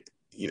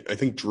I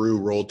think Drew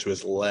rolled to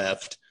his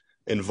left,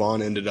 and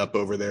Vaughn ended up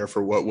over there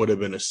for what would have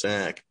been a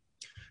sack.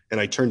 And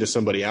I turned to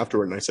somebody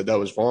afterward and I said, that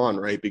was Vaughn,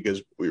 right?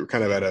 Because we were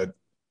kind of at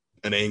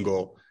an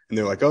angle, and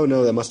they're like, oh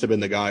no, that must have been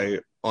the guy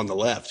on the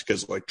left.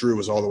 Cause like Drew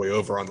was all the way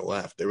over on the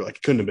left. They were like,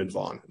 it couldn't have been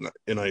Vaughn.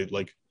 And I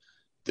like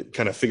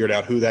kind of figured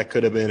out who that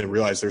could have been and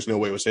realized there's no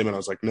way it was him. And I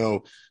was like,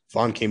 no,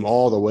 Vaughn came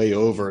all the way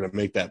over to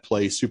make that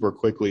play super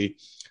quickly.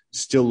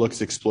 Still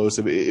looks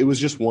explosive. It was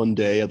just one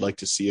day. I'd like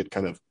to see it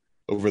kind of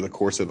over the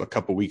course of a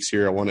couple weeks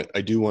here.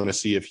 I do want to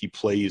see if he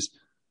plays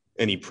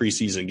any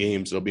preseason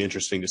games. It'll be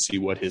interesting to see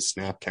what his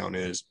snap count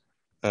is.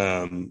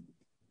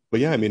 But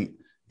yeah, I mean,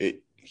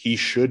 he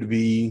should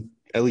be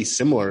at least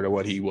similar to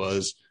what he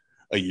was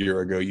a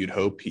year ago. You'd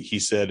hope. He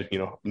said,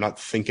 I'm not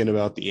thinking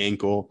about the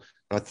ankle,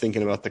 not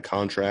thinking about the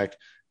contract,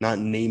 not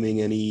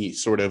naming any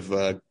sort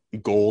of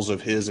goals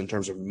of his in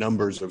terms of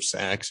numbers of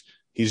sacks.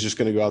 He's just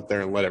going to go out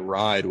there and let it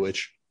ride,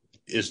 which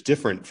is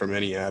different from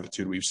any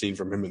attitude we've seen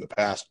from him in the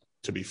past,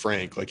 to be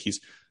frank. Like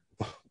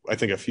I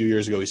think a few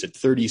years ago, he said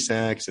 30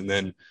 sacks. And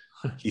then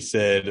he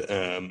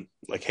said,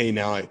 hey,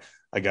 now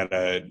I got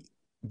to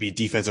be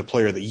defensive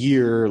player of the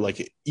year.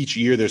 Like each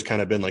year there's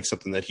kind of been like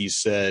something that he's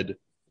said,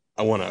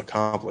 I want to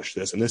accomplish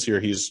this. And this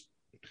year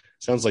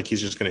sounds like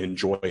he's just going to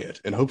enjoy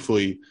it. And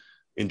hopefully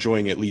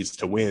enjoying it leads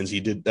to wins.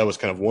 That was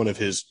kind of one of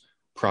his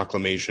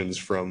proclamations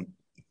from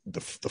the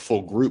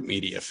full group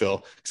media,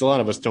 Phil, because a lot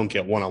of us don't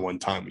get one-on-one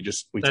time.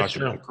 We talked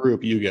about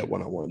group, you get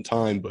one-on-one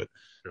time, but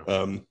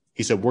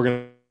he said, we're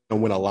going to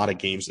win a lot of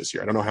games this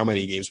year. I don't know how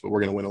many games, but we're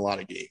going to win a lot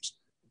of games.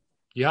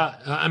 Yeah,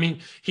 I mean,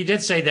 he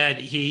did say that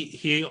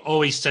he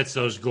always sets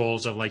those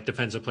goals of like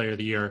defensive player of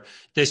the year.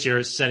 This year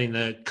is setting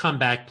the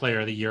comeback player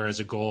of the year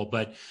as a goal.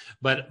 But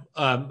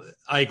I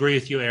agree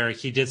with you, Eric.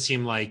 He did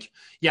seem like,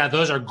 yeah,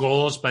 those are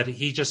goals, but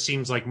he just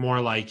seems like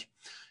more like,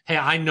 hey,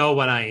 I know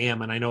what I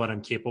am and I know what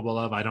I'm capable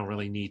of. I don't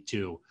really need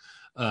to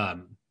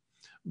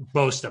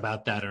boast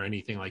about that or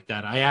anything like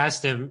that. I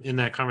asked him in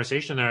that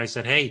conversation there, I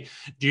said, hey,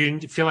 do you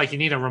feel like you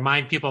need to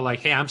remind people like,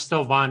 hey, I'm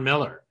still Von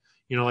Miller?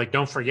 Like,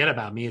 don't forget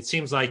about me. It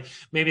seems like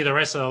maybe the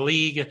rest of the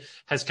league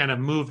has kind of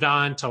moved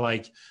on to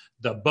like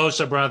the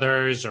Bosa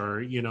brothers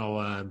or,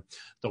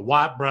 the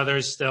Watt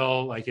brothers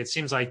still. Like, it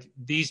seems like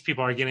these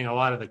people are getting a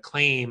lot of the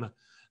claim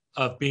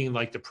of being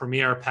like the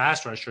premier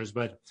pass rushers.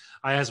 But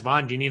I asked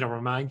Von, do you need to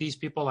remind these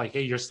people like,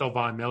 hey, you're still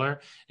Von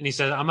Miller? And he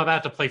said, I'm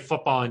about to play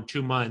football in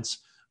 2 months.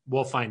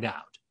 We'll find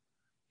out,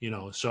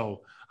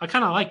 so I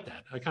kind of like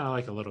that. I kind of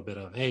like a little bit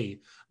of, hey,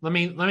 let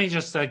me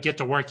just get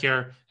to work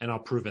here and I'll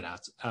prove it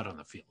out on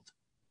the field.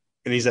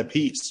 And he's at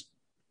peace.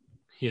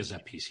 He is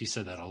at peace. He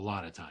said that a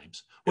lot of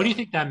times. What do you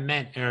think that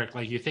meant, Eric?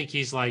 Like, you think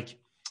he's like,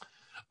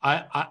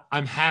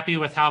 I'm happy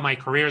with how my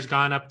career's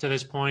gone up to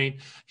this point.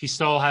 He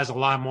still has a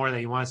lot more that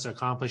he wants to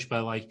accomplish,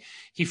 but like,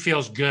 he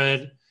feels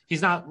good.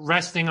 He's not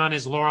resting on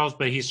his laurels,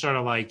 but he's sort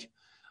of like,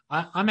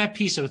 I'm at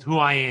peace with who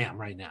I am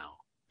right now.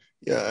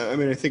 Yeah, I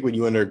mean, I think when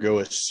you undergo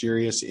a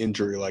serious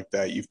injury like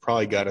that, you've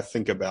probably got to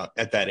think about,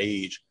 at that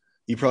age,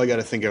 you probably got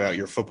to think about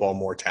your football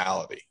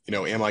mortality.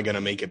 Am I going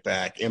to make it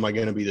back? Am I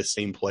going to be the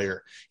same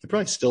player? He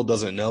probably still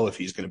doesn't know if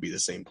he's going to be the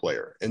same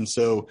player. And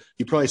so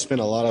he probably spent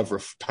a lot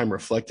of time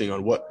reflecting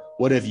on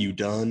what have you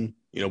done?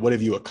 What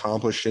have you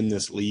accomplished in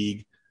this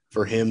league?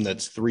 For him,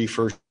 that's 3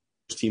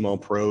 first-team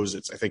All-Pros.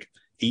 It's, I think,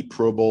 8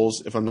 Pro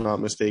Bowls, if I'm not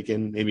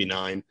mistaken, maybe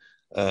 9.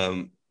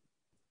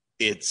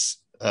 It's,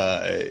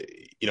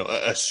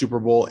 a Super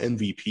Bowl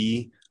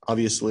MVP,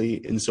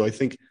 obviously. And so I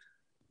think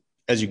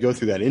as you go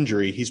through that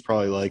injury, he's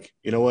probably like,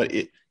 you know what,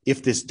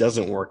 if this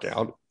doesn't work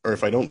out, or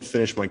if I don't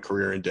finish my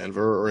career in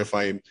Denver, or if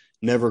I'm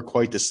never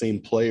quite the same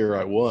player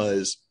I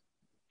was,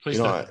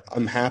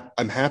 I'm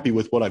happy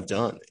with what I've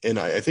done. And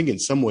I think in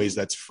some ways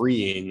that's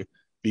freeing,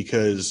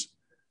 because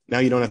now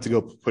you don't have to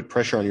go put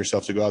pressure on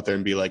yourself to go out there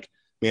and be like,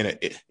 man,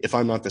 if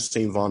I'm not the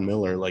same Von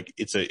Miller, like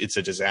it's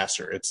a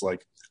disaster. It's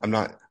like, I'm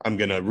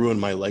going to ruin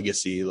my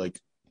legacy. Like,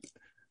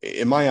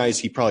 in my eyes,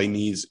 he probably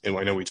needs, and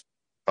I know we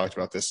talked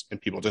about this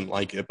and people didn't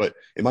like it, but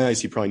in my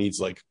eyes, he probably needs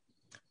like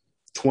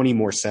 20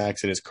 more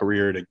sacks in his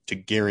career to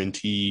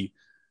guarantee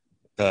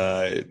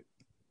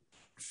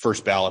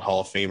first ballot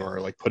Hall of Famer,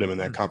 or like put him in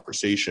that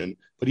conversation.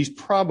 But he's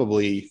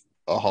probably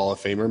a Hall of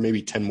Famer.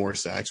 Maybe 10 more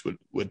sacks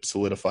would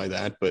solidify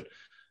that. But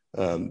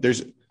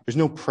there's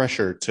no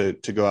pressure to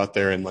go out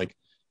there and like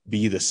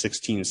be the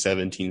 16,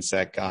 17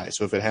 sack guy.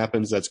 So if it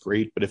happens, that's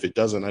great. But if it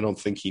doesn't, I don't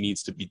think he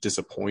needs to be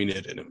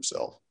disappointed in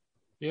himself.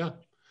 Yeah.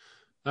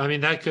 I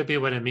mean, that could be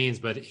what it means,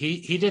 but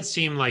he did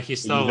seem like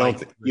he's still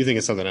you think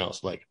it's something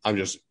else. Like he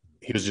was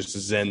just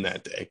zen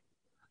that day.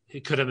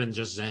 It could have been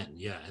just zen.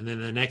 Yeah. And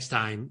then the next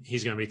time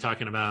he's going to be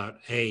talking about,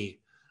 hey,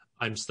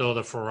 I'm still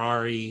the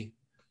Ferrari,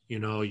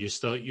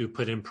 you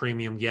put in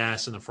premium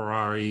gas in the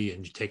Ferrari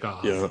and you take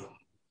off. Yeah.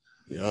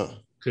 Yeah.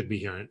 Could be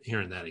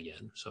hearing that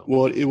again. So,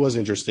 well, it was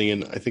interesting.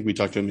 And I think we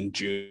talked to him in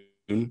June,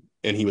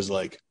 and he was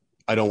like,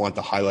 I don't want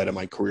the highlight of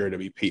my career to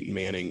be Peyton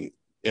Manning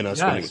and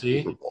us winning the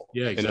Super Bowl.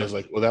 Yeah, exactly. And I was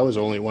like, well, that was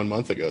only 1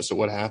 month ago. So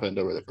what happened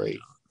over the break?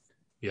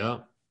 Yeah.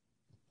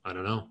 I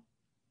don't know.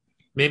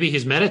 Maybe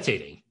he's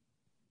meditating.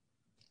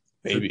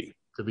 Maybe.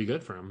 Could be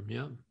good for him.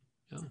 Yeah.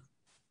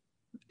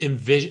 Yeah.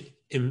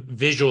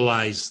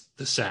 Visualize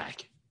the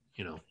sack,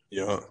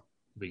 Yeah.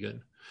 Be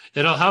good.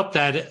 It'll help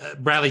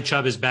that Bradley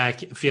Chubb is back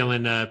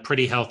feeling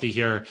pretty healthy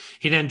here.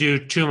 He didn't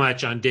do too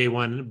much on day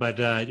one, but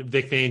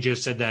Vic Fangio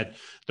said that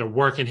they're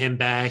working him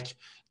back.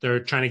 They're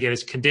trying to get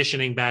his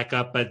conditioning back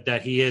up, but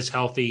that he is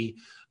healthy.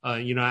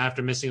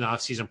 After missing the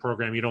offseason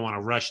program, you don't want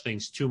to rush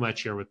things too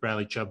much here with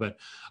Bradley Chubb. But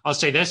I'll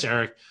say this,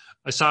 Eric.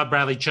 I saw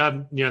Bradley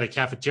Chubb near the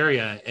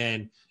cafeteria,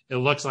 and it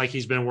looks like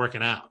he's been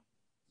working out.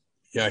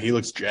 Yeah, he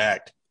looks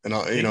jacked. And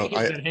he's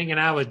been hanging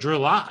out with Drew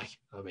Lock.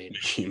 I mean,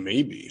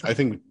 maybe. I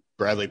think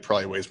Bradley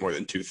probably weighs more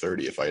than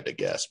 230 if I had to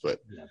guess, but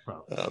yeah,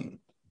 probably.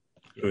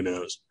 Who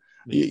knows?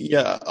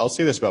 Yeah, I'll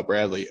say this about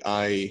Bradley.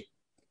 I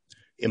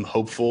am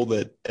hopeful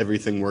that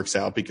everything works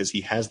out, because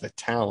he has the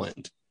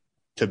talent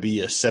to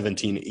be a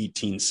 17,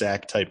 18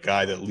 sack type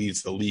guy that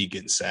leads the league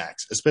in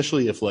sacks,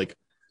 especially if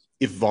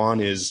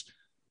Vaughn is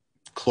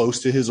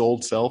close to his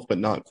old self, but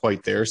not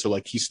quite there. So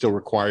like he's still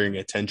requiring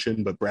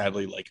attention, but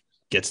Bradley like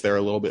gets there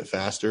a little bit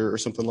faster or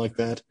something like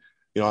that.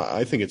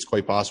 I think it's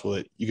quite possible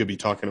that you could be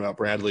talking about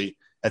Bradley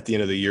at the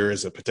end of the year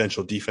as a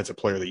potential defensive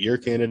player of the year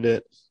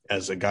candidate,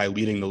 as a guy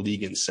leading the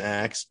league in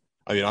sacks.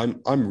 I mean,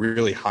 I'm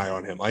really high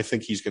on him. I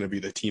think he's going to be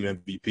the team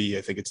MVP.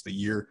 I think it's the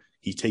year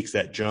he takes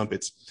that jump.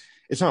 It's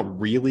not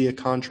really a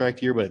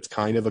contract year, but it's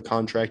kind of a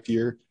contract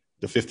year.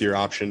 The 5th-year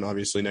option,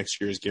 obviously, next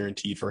year is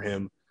guaranteed for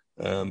him.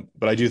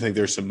 But I do think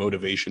there's some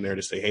motivation there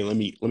to say, hey, let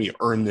me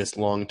earn this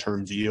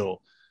long-term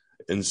deal.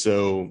 And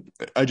so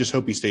I just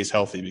hope he stays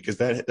healthy, because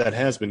that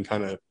has been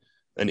kind of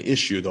an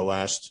issue the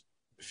last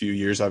few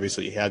years.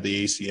 Obviously, he had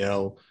the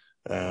ACL,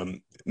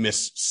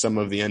 missed some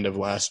of the end of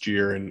last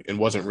year, and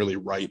wasn't really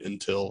right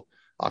until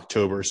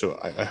October. So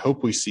I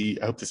hope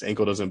this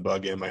ankle doesn't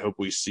bug him. I hope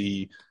we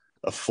see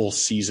a full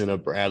season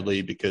of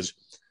Bradley, because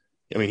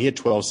I mean, he had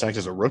 12 sacks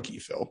as a rookie,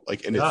 Phil.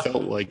 It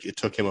felt like it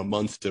took him a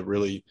month to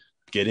really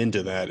get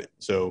into that.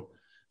 So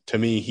to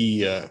me,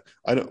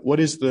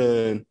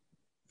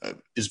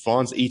 is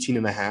Vaughn's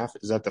 18.5?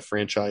 Is that the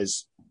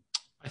franchise?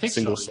 I think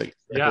single so. sack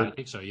Yeah, record? I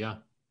think so. Yeah.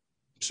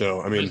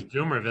 So, I mean,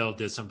 Zoomerville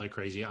did something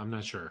crazy. I'm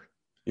not sure.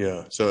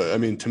 Yeah. So, I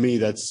mean, to me,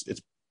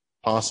 it's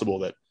possible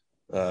that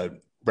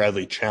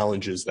Bradley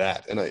challenges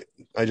that. And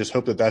I just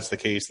hope that that's the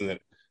case, and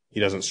that he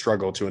doesn't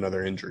struggle to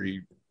another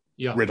injury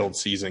riddled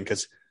season.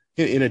 Because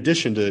in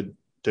addition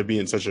to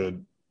being such a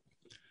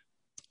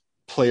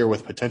player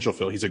with potential,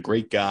 Phil, he's a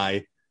great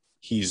guy.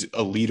 He's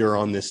a leader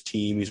on this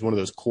team. He's one of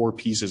those core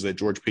pieces that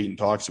George Payton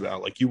talks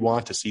about. Like, you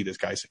want to see this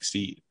guy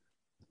succeed.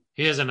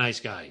 He is a nice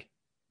guy.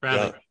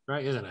 Bradley,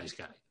 right? He's a nice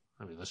guy.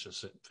 I mean, let's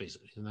just face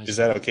it. He's a nice Is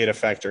guy. that okay to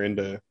factor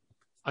into?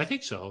 I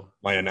think so.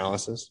 My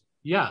analysis?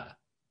 Yeah.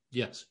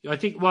 Yes. I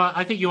think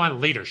you want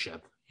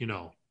leadership,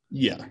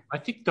 Yeah. I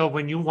think, though,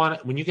 when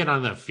you get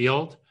on the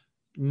field,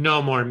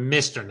 no more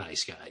Mr.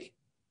 Nice Guy.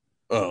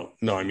 Oh,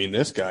 no, I mean,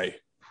 this guy.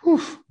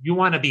 You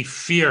want to be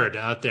feared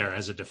out there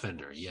as a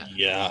defender. Yeah.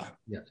 Yeah.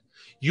 Yeah.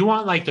 you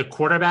want like the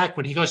quarterback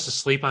when he goes to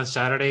sleep on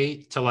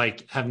Saturday to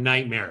like have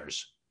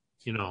nightmares.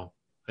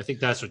 I think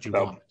that's what you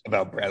want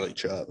about Bradley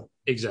Chubb.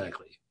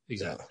 Exactly.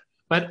 Yeah.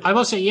 But I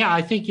will say, yeah,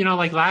 I think,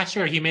 like last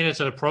year he made it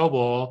to the Pro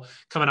Bowl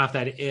coming off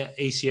that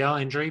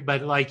ACL injury,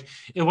 but like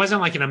it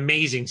wasn't like an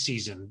amazing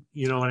season.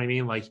 You know what I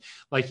mean? Like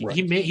right.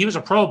 he was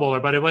a Pro Bowler,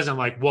 but it wasn't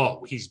like,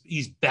 whoa,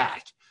 he's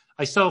back.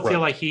 I still feel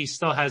like he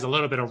still has a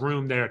little bit of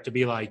room there to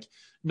be like,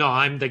 no,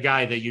 I'm the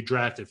guy that you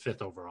drafted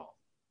 5th overall.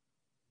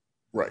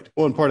 Right.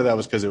 Well, and part of that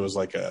was because it was a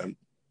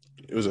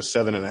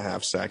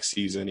 7.5 sack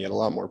season. He had a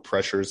lot more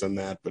pressures than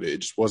that, but it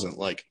just wasn't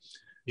like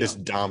this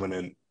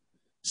dominant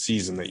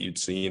season that you'd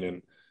seen.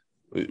 And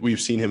we've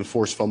seen him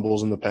force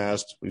fumbles in the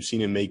past. We've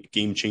seen him make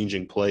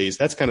game-changing plays.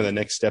 That's kind of the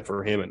next step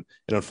for him. And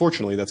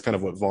unfortunately, that's kind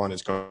of what Vaughn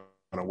has gone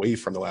away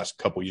from the last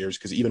couple of years,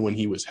 because even when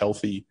he was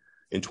healthy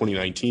in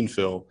 2019,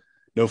 Phil,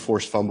 no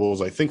forced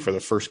fumbles, I think, for the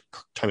first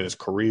time in his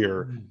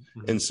career.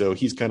 Mm-hmm. And so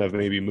he's kind of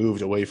maybe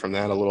moved away from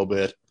that a little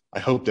bit. I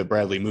hope that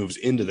Bradley moves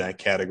into that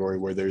category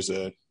where there's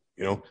a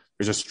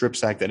strip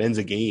sack that ends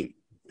a game.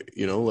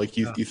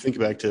 You think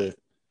back to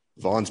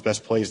Vaughn's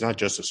best plays, not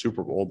just a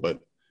Super Bowl, but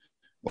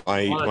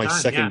my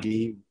second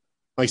game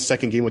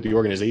with the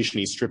organization,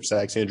 he strip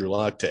sacks Andrew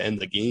Luck to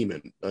end the game,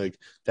 and like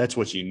that's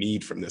what you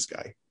need from this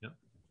guy. Yeah.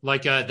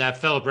 Like that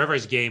Phillip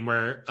Rivers game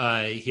where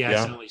he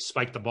accidentally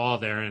spiked the ball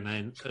there and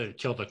then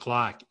killed the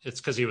clock. It's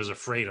because he was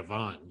afraid of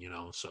Vaughn,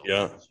 So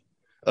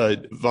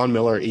Von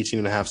Miller,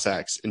 18.5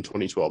 sacks in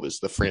 2012 is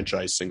the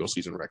franchise single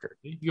season record.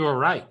 You were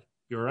right.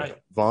 Yeah.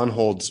 Vaughn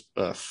holds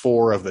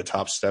 4 of the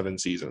top 7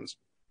 seasons.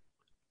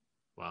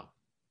 Wow,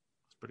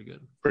 that's pretty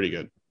good. Pretty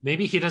good.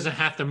 Maybe he doesn't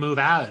have to move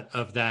out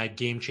of that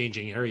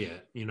game-changing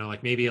area.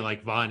 Like maybe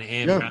like Vaughn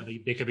and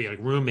Bradley, they could be like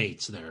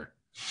roommates there.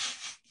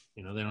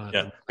 They don't have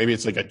to. Maybe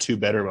it's like a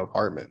 2-bedroom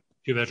apartment.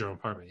 2-bedroom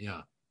apartment,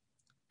 yeah.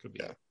 Could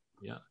be.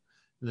 Yeah.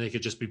 And they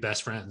could just be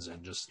best friends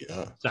and just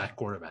sack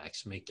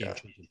quarterbacks, make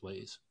game-changing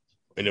plays.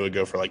 And it would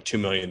go for like $2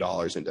 million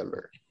in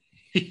Denver.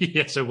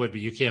 Yes, it would be.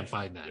 You can't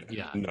find that.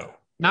 Yeah. No.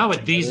 Not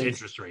with these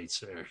interest rates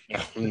there.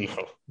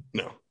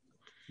 No.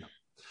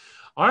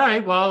 All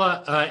right.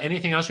 Well,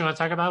 anything else you want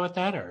to talk about with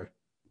that, or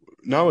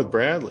not with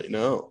Bradley?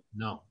 No.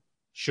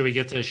 Should we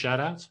get to the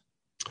shoutouts?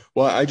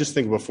 Well, I just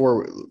think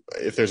before,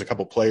 if there's a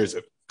couple players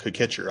that could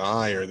catch your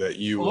eye or that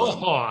you.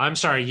 I'm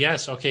sorry.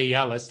 Yes. Okay.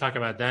 Yeah. Let's talk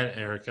about that,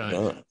 Eric.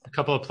 A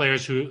couple of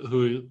players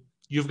who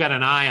you've got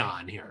an eye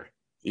on here.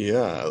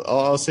 Yeah,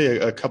 I'll say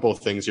a couple of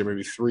things here,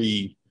 maybe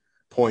 3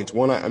 points.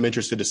 One, I'm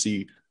interested to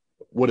see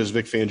what does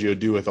Vic Fangio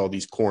do with all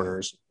these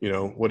corners.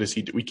 What does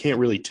he do? We can't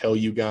really tell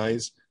you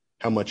guys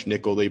how much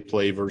nickel they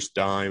play versus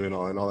dime and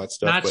all that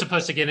stuff. Not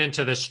supposed to get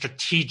into the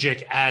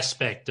strategic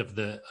aspect of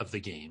the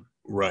game.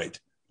 Right.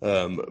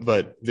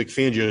 But Vic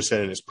Fangio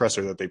said in his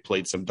presser that they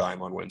played some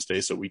dime on Wednesday,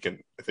 so we can,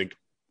 I think,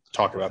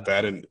 talk about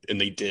that, and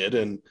they did.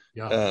 And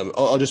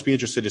I'll just be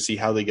interested to see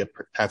how they get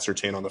Pat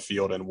Surtain on the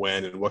field and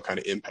when and what kind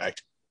of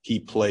impact he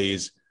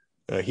plays.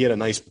 He had a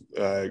nice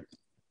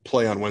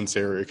play on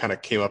Wednesday where he kind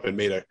of came up and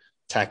made a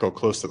tackle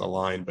close to the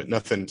line, but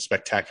nothing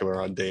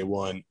spectacular on day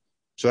one.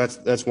 So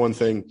that's one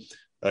thing.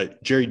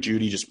 Jerry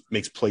Jeudy just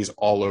makes plays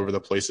all over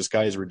the place. This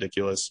guy is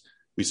ridiculous.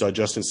 We saw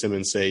Justin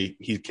Simmons say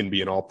he can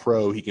be an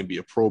all-pro. He can be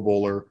a Pro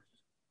Bowler.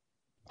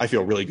 I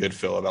feel really good,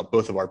 Phil, about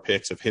both of our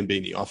picks of him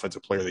being the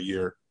Offensive Player of the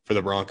Year for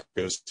the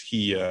Broncos.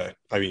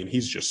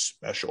 He's just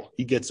special.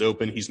 He gets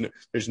open.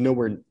 There's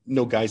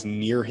no guys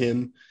near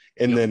him.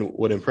 And then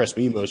what impressed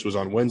me most was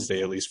on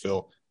Wednesday, at least,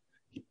 Phil,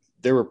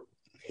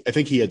 I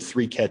think he had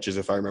 3 catches,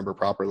 if I remember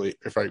properly,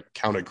 if I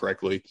counted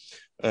correctly.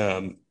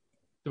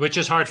 Which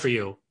is hard for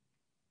you.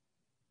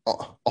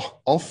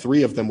 All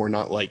 3 of them were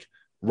not like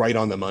right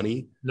on the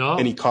money. No.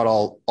 And he caught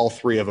all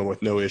 3 of them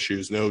with no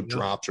issues, no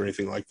drops or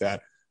anything like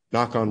that.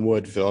 Knock on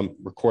wood, Phil. I'm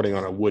recording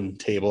on a wooden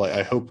table.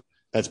 I hope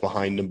that's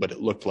behind him, but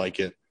it looked like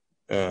it.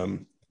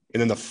 And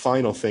then the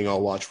final thing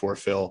I'll watch for,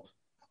 Phil,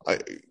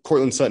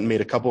 Cortland Sutton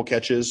made a couple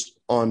catches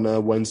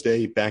on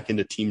Wednesday back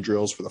into team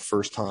drills for the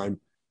first time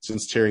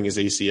since tearing his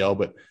ACL,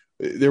 but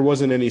there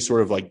wasn't any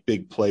sort of like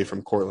big play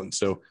from Cortland.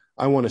 So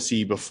I want to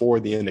see before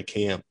the end of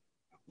camp,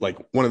 like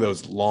one of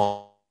those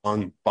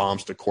long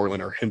bombs to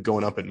Cortland, or him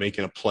going up and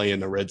making a play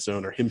in the red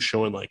zone, or him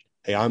showing like,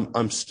 hey,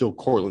 I'm still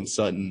Cortland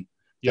Sutton.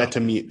 Yeah.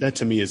 That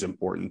to me is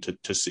important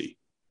to see.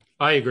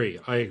 I agree.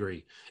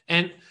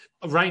 And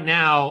right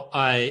now,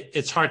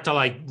 it's hard to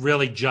like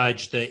really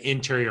judge the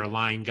interior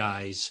line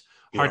guys.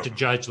 Hard to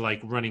judge like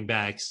running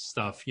backs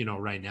stuff,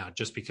 right now,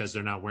 just because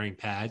they're not wearing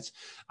pads.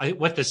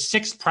 What the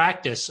 6th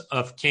practice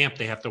of camp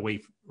they have to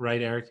wait,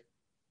 right, Eric?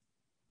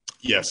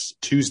 Yes,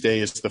 Tuesday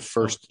is the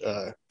first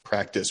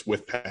practice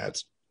with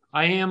pads.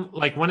 I am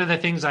like one of the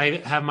things I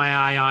have my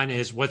eye on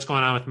is what's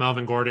going on with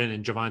Melvin Gordon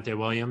and Javonte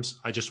Williams.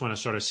 I just want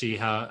to sort of see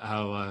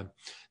how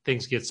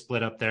things get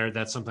split up there.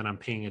 That's something I'm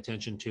paying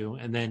attention to.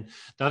 And then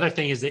the other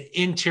thing is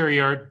the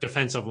interior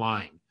defensive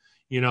line.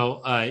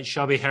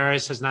 Shelby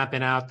Harris has not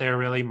been out there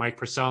really. Mike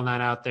Purcell not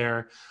out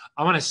there.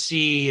 I want to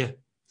see,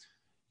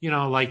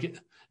 like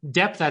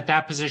depth at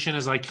that position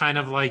is like kind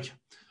of like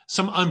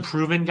some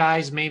unproven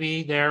guys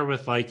maybe there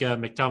with like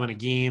McTelvin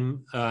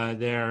Agim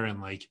there, and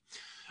like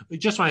we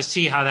just want to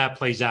see how that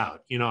plays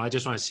out. I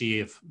just want to see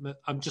if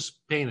I'm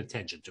just paying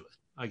attention to it.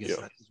 I guess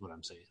that is what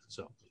I'm saying.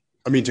 So,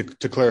 I mean,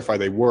 to clarify,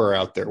 they were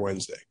out there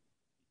Wednesday.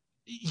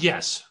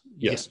 Yes.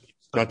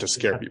 Not to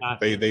scare people.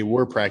 They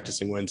were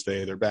practicing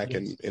Wednesday. They're back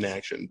in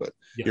action, but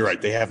you're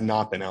right. They have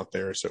not been out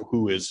there. So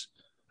who is?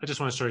 I just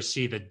want to sort of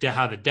see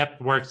how the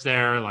depth works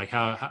there. Like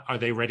how are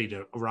they ready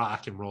to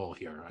rock and roll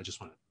here?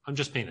 I'm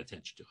just paying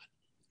attention to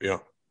it. Yeah.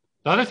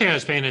 The other thing I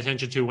was paying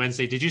attention to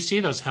Wednesday, did you see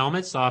those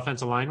helmets the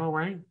offensive line were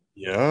wearing?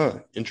 Yeah.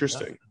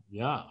 Interesting.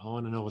 Yeah. I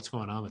want to know what's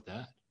going on with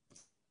that.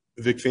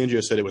 Vic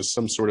Fangio said it was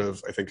some sort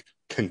of, I think,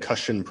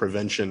 concussion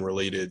prevention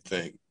related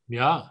thing.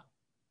 Yeah.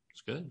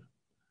 It's good.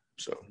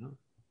 So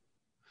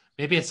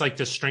maybe it's like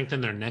to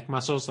strengthen their neck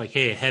muscles, like,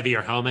 hey, a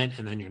heavier helmet,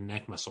 and then your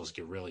neck muscles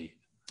get really.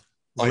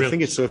 I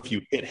think it's so if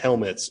you hit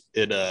helmets,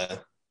 it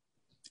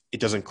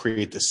doesn't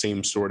create the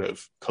same sort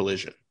of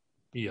collision.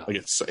 Yeah.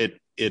 Like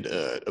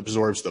it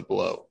absorbs the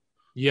blow.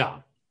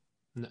 Yeah.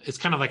 It's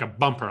kind of like a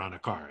bumper on a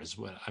car is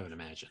what I would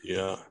imagine.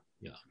 Yeah.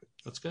 Yeah.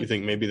 That's good. You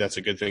think maybe that's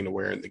a good thing to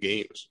wear in the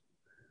games?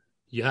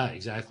 Yeah,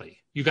 exactly.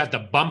 You got the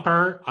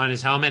bumper on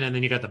his helmet, and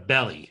then you got the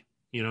belly.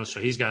 So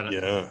he's got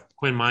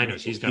Quinn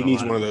Miners. He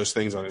needs one of those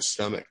things on his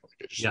stomach.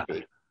 Yeah.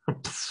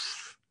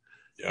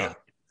 Yeah.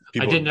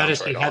 I did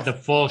notice he had the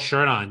full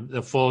shirt on,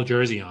 the full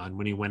jersey on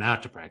when he went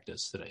out to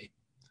practice today.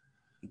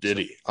 Did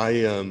he?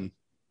 I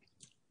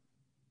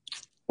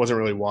wasn't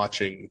really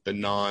watching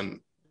the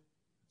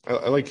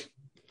I like.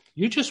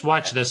 You just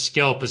watch the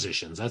skill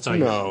positions. That's all.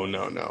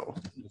 No.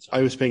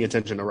 I was paying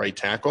attention to right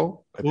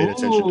tackle. I paid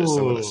attention to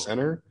some of the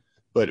center.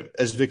 But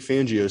as Vic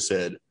Fangio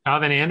said,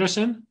 Calvin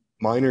Anderson,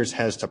 Miners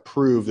has to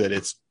prove that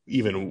it's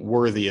even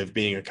worthy of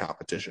being a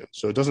competition.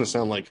 So it doesn't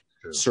sound like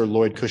Sir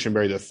Lloyd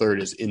Cushenberry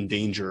III is in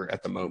danger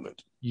at the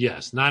moment.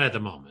 Yes, not at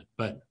the moment,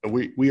 but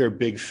we are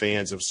big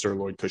fans of Sir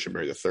Lloyd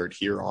Cushenberry III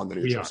here on the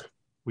New Jersey.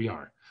 We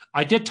are.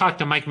 I did talk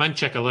to Mike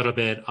Munchak a little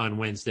bit on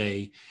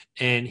Wednesday,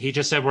 and he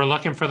just said we're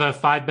looking for the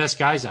 5 best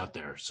guys out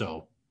there.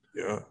 So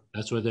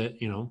that's what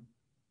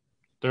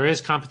there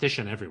is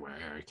competition everywhere,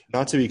 Eric.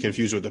 Not to be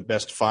confused with the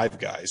best 5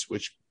 guys,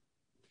 which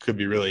could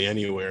be really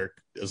anywhere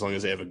as long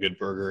as they have a good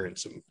burger and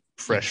some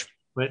fresh.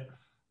 But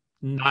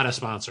not a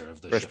sponsor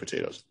of the fresh show.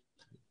 Potatoes.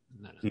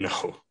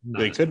 No,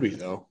 they could be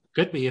though.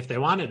 Could be if they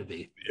wanted to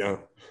be.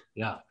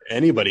 Yeah.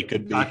 Anybody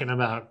could be. Talking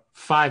about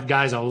 5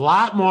 guys a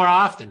lot more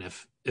often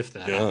if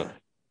that. Happened.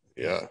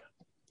 Yeah.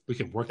 We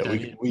could work that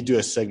in. We do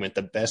a segment,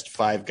 the best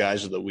 5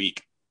 guys of the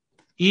week.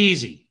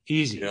 Easy.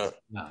 Yeah.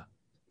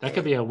 That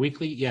could be a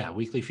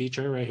weekly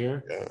feature right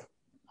here. Yeah.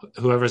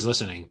 Whoever's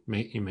listening,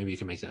 maybe you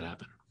can make that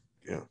happen.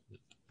 Yeah.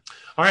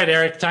 All right,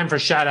 Eric, time for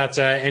shout outs.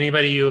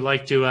 Anybody you would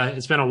like to,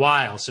 it's been a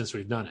while since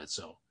we've done it.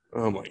 So.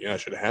 Oh my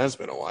gosh, it has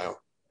been a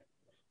while.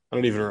 I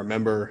don't even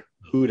remember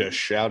who to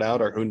shout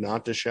out or who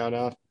not to shout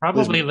out.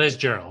 Probably Liz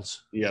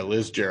Gerald's. Yeah,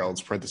 Liz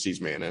Gerald's, parentheses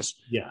Manis.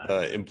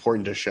 Yeah.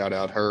 Important to shout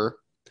out her.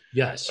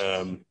 Yes.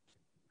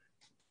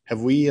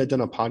 Have we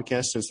done a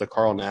podcast since the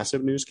Carl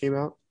Nassib news came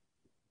out?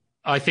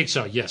 I think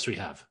so. Yes, we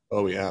have.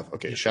 Oh, we have.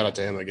 Okay, shout out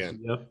to him again.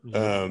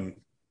 Yep.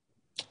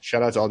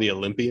 Shout out to all the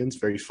Olympians.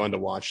 Very fun to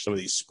watch some of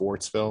these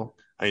sports, Phil.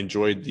 I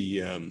enjoyed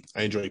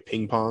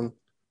ping pong.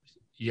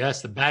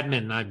 Yes, the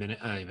badminton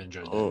I've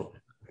enjoyed that. Oh,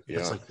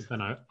 yeah.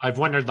 I've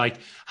wondered,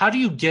 how do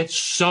you get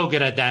so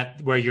good at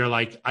that where you're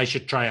like, I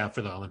should try out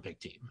for the Olympic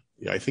team?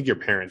 Yeah, I think your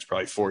parents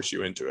probably force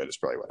you into it. It's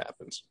probably what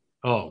happens.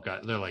 Oh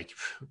God, they're like,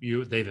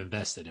 they've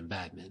invested in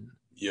badminton.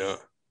 Yeah.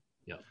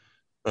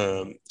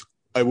 Yeah.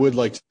 I would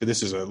like to,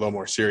 this is a little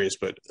more serious,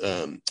 but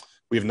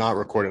we have not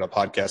recorded a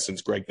podcast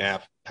since Greg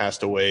Knapp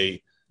passed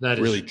away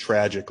really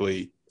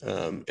tragically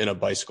in a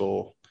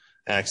bicycle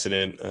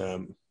accident,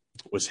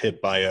 was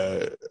hit by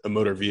a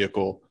motor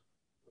vehicle.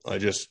 I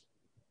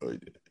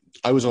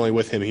was only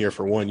with him here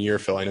for 1 year,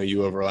 Phil. I know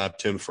you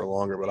overlapped him for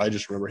longer, but I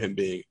just remember him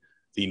being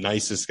the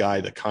nicest guy,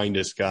 the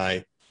kindest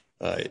guy.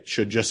 It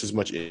showed just as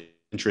much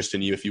interest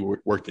in you if you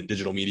worked in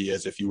digital media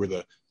as if you were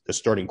the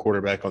starting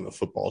quarterback on the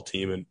football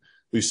team. And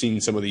we've seen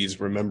some of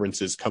these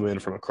remembrances come in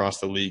from across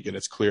the league, and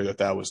it's clear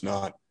that was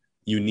not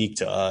unique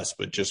to us,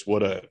 but just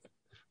what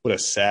a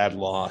sad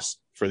loss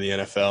for the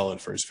NFL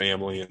and for his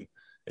family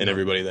and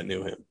everybody that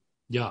knew him.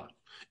 Yeah.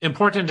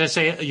 Important to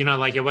say,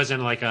 it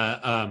wasn't like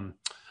a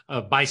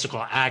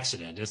bicycle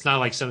accident. It's not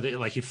like something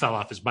like he fell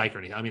off his bike or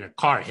anything. I mean, a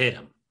car hit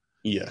him.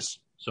 Yes.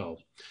 So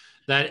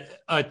that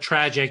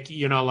tragic,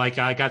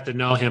 I got to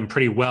know him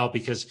pretty well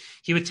because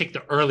he would take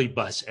the early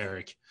bus,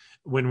 Eric,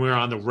 when we were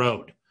on the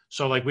road.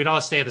 So we'd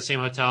all stay at the same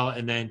hotel,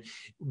 and then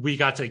we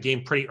got to the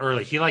game pretty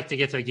early. He liked to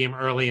get to the game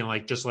early and I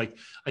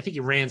think he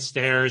ran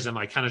stairs and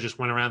kind of just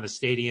went around the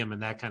stadium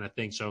and that kind of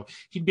thing. So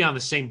he'd be on the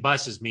same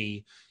bus as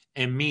me,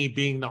 and me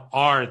being the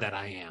R that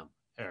I am,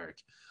 Eric,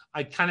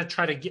 I'd kind of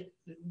try to get,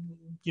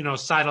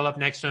 sidle up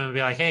next to him and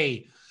be like,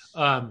 hey,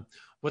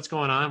 what's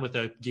going on with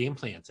the game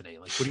plan today?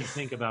 What do you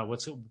think about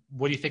what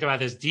do you think about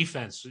this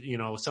defense?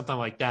 Something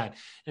like that.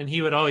 And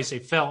he would always say,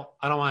 Phil,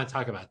 I don't want to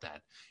talk about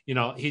that.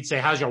 He'd say,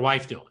 how's your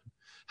wife doing?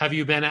 Have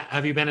you been at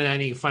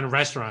any fun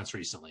restaurants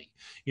recently?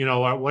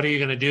 Or what are you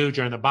going to do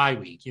during the bye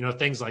week?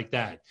 Things like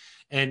that.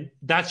 And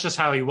that's just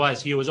how he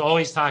was. He was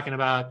always talking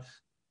about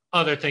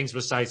other things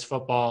besides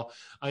football.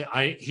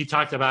 He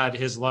talked about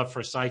his love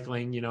for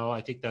cycling.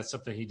 I think that's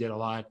something he did a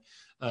lot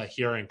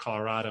here in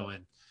Colorado,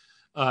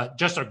 and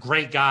just a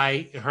great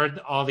guy. Heard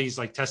all these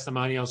like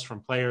testimonials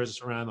from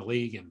players around the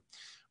league, and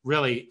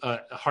really a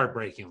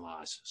heartbreaking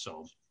loss.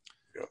 So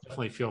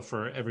definitely feel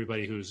for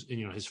everybody who's,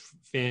 his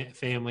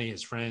family,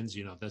 his friends,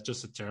 that's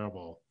just a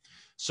terrible,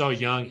 so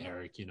young,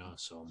 Eric,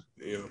 so.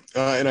 Yeah.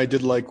 And I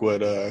did like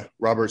what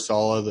Robert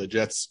Saleh, the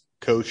Jets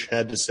coach,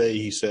 had to say.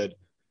 He said,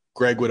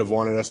 Greg would have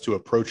wanted us to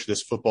approach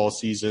this football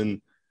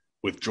season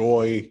with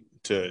joy,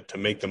 to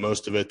make the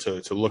most of it,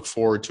 to look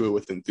forward to it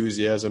with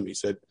enthusiasm. He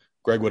said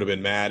Greg would have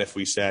been mad if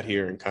we sat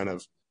here and kind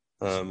of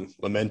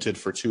lamented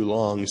for too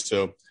long.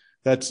 So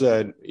that's,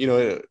 I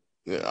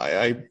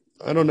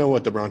don't know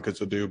what the Broncos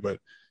will do, but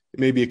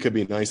maybe it could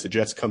be nice. The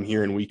Jets come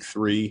here in week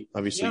 3.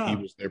 Obviously, He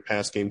was their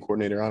pass game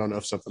coordinator. I don't know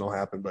if something will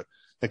happen, but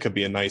that could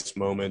be a nice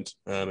moment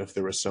if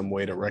there was some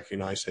way to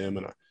recognize him.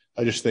 And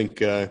I just think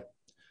good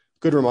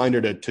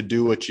reminder to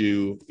do what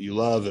you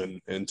love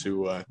and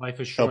to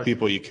help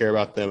people you care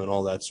about them and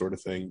all that sort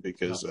of thing.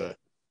 Because,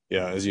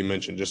 as you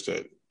mentioned, just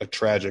a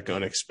tragic,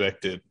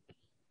 unexpected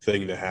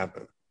thing to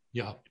happen.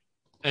 Yeah.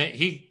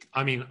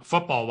 And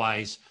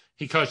football-wise,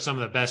 he coached some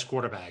of the best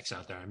quarterbacks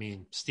out there.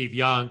 Steve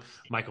Young,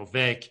 Michael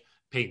Vick,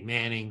 Peyton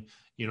Manning,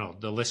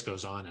 the list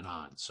goes on and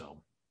on. So,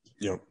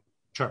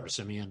 Trevor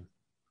Siemian.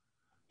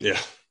 Yeah,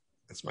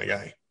 that's my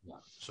guy. Yeah.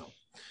 So,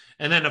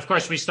 and then of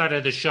course we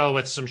started the show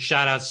with some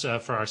shout outs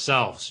for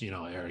ourselves,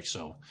 Eric.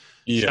 So,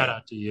 shout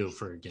out to you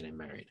for getting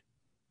married.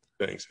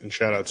 Thanks. And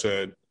shout out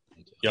to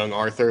young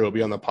Arthur, who'll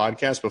be on the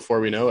podcast before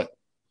we know it.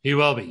 He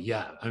will be.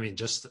 Yeah.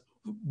 Just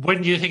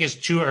when do you think it's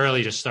too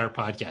early to start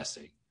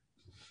podcasting?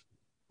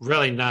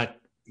 Really not.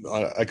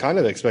 I kind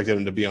of expected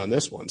him to be on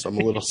this one, so I'm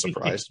a little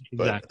surprised.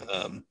 Exactly.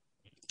 But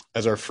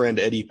as our friend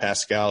Eddie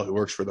Pascal, who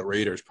works for the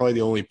Raiders, probably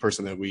the only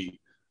person that we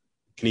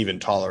can even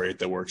tolerate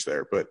that works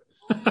there. But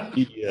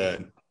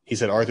he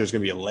said Arthur's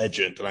going to be a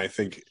legend, and I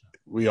think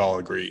we all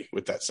agree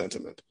with that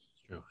sentiment.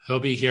 He'll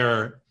be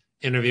here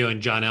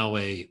interviewing John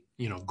Elway,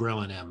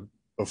 grilling him.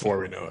 Before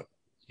we know it.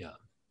 Yeah,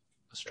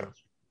 that's true.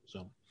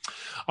 So.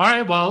 All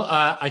right. Well,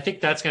 I think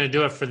that's going to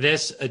do it for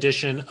this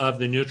edition of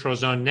the Neutral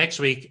Zone. Next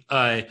week,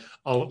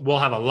 we'll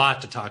have a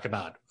lot to talk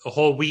about. A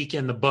whole week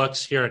in the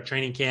books here at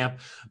training camp.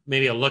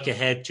 Maybe a look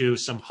ahead to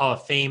some Hall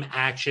of Fame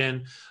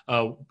action.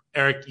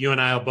 Eric, you and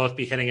I will both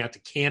be heading out to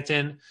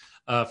Canton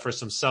for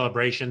some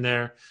celebration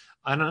there.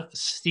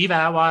 Steve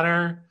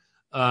Atwater,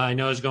 I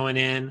know, is going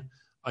in.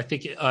 I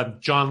think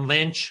John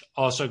Lynch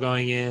also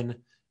going in,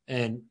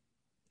 and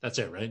that's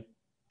it, right?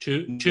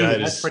 Two.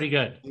 That's pretty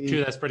good.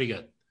 2. That's pretty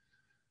good.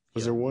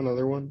 Was there one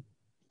other one?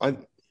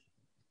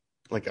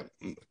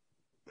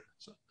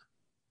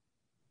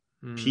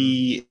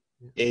 P-A-Y-T.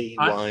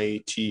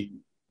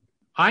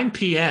 I'm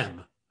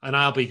PM, and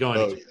I'll be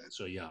going again.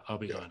 So, I'll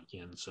be going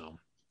again. So,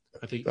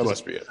 I think that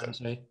must be it.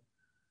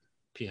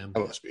 PM.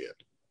 That must be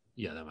it.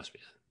 Yeah, that must be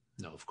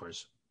it. No, of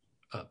course.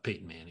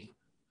 Peyton Manning.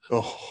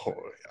 Oh,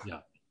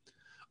 yeah.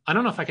 I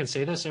don't know if I can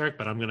say this, Eric,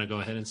 but I'm going to go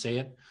ahead and say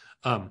it.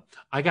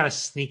 I got a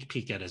sneak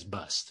peek at his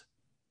bust.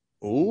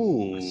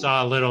 Ooh. I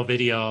saw a little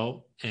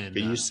video. And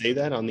can you say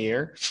that on the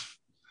air?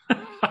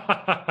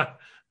 I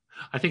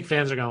think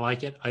fans are going to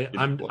like it.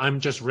 I'm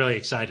just really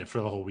excited for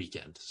the whole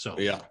weekend. So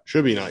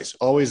should be nice.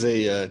 Always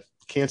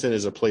Canton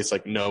is a place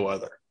like no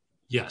other.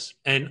 Yes,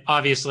 and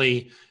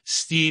obviously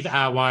Steve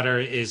Atwater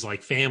is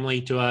like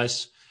family to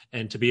us,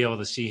 and to be able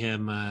to see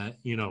him,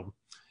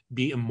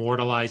 be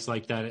immortalized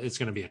like that, it's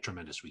going to be a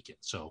tremendous weekend.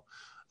 So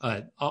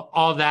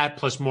all that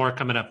plus more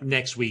coming up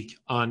next week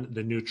on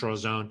the Neutral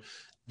Zone.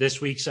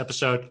 This week's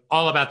episode,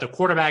 all about the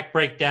quarterback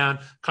breakdown,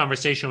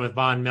 conversation with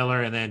Von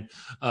Miller, and then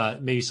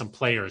maybe some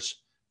players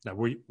that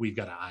we've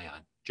got an eye on.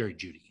 Jerry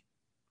Jeudy,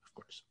 of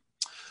course.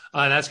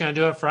 That's going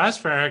to do it for us.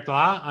 For Eric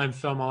Law, I'm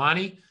Phil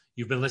Milani.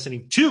 You've been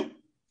listening to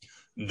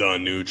The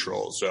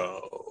Neutral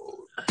Zone.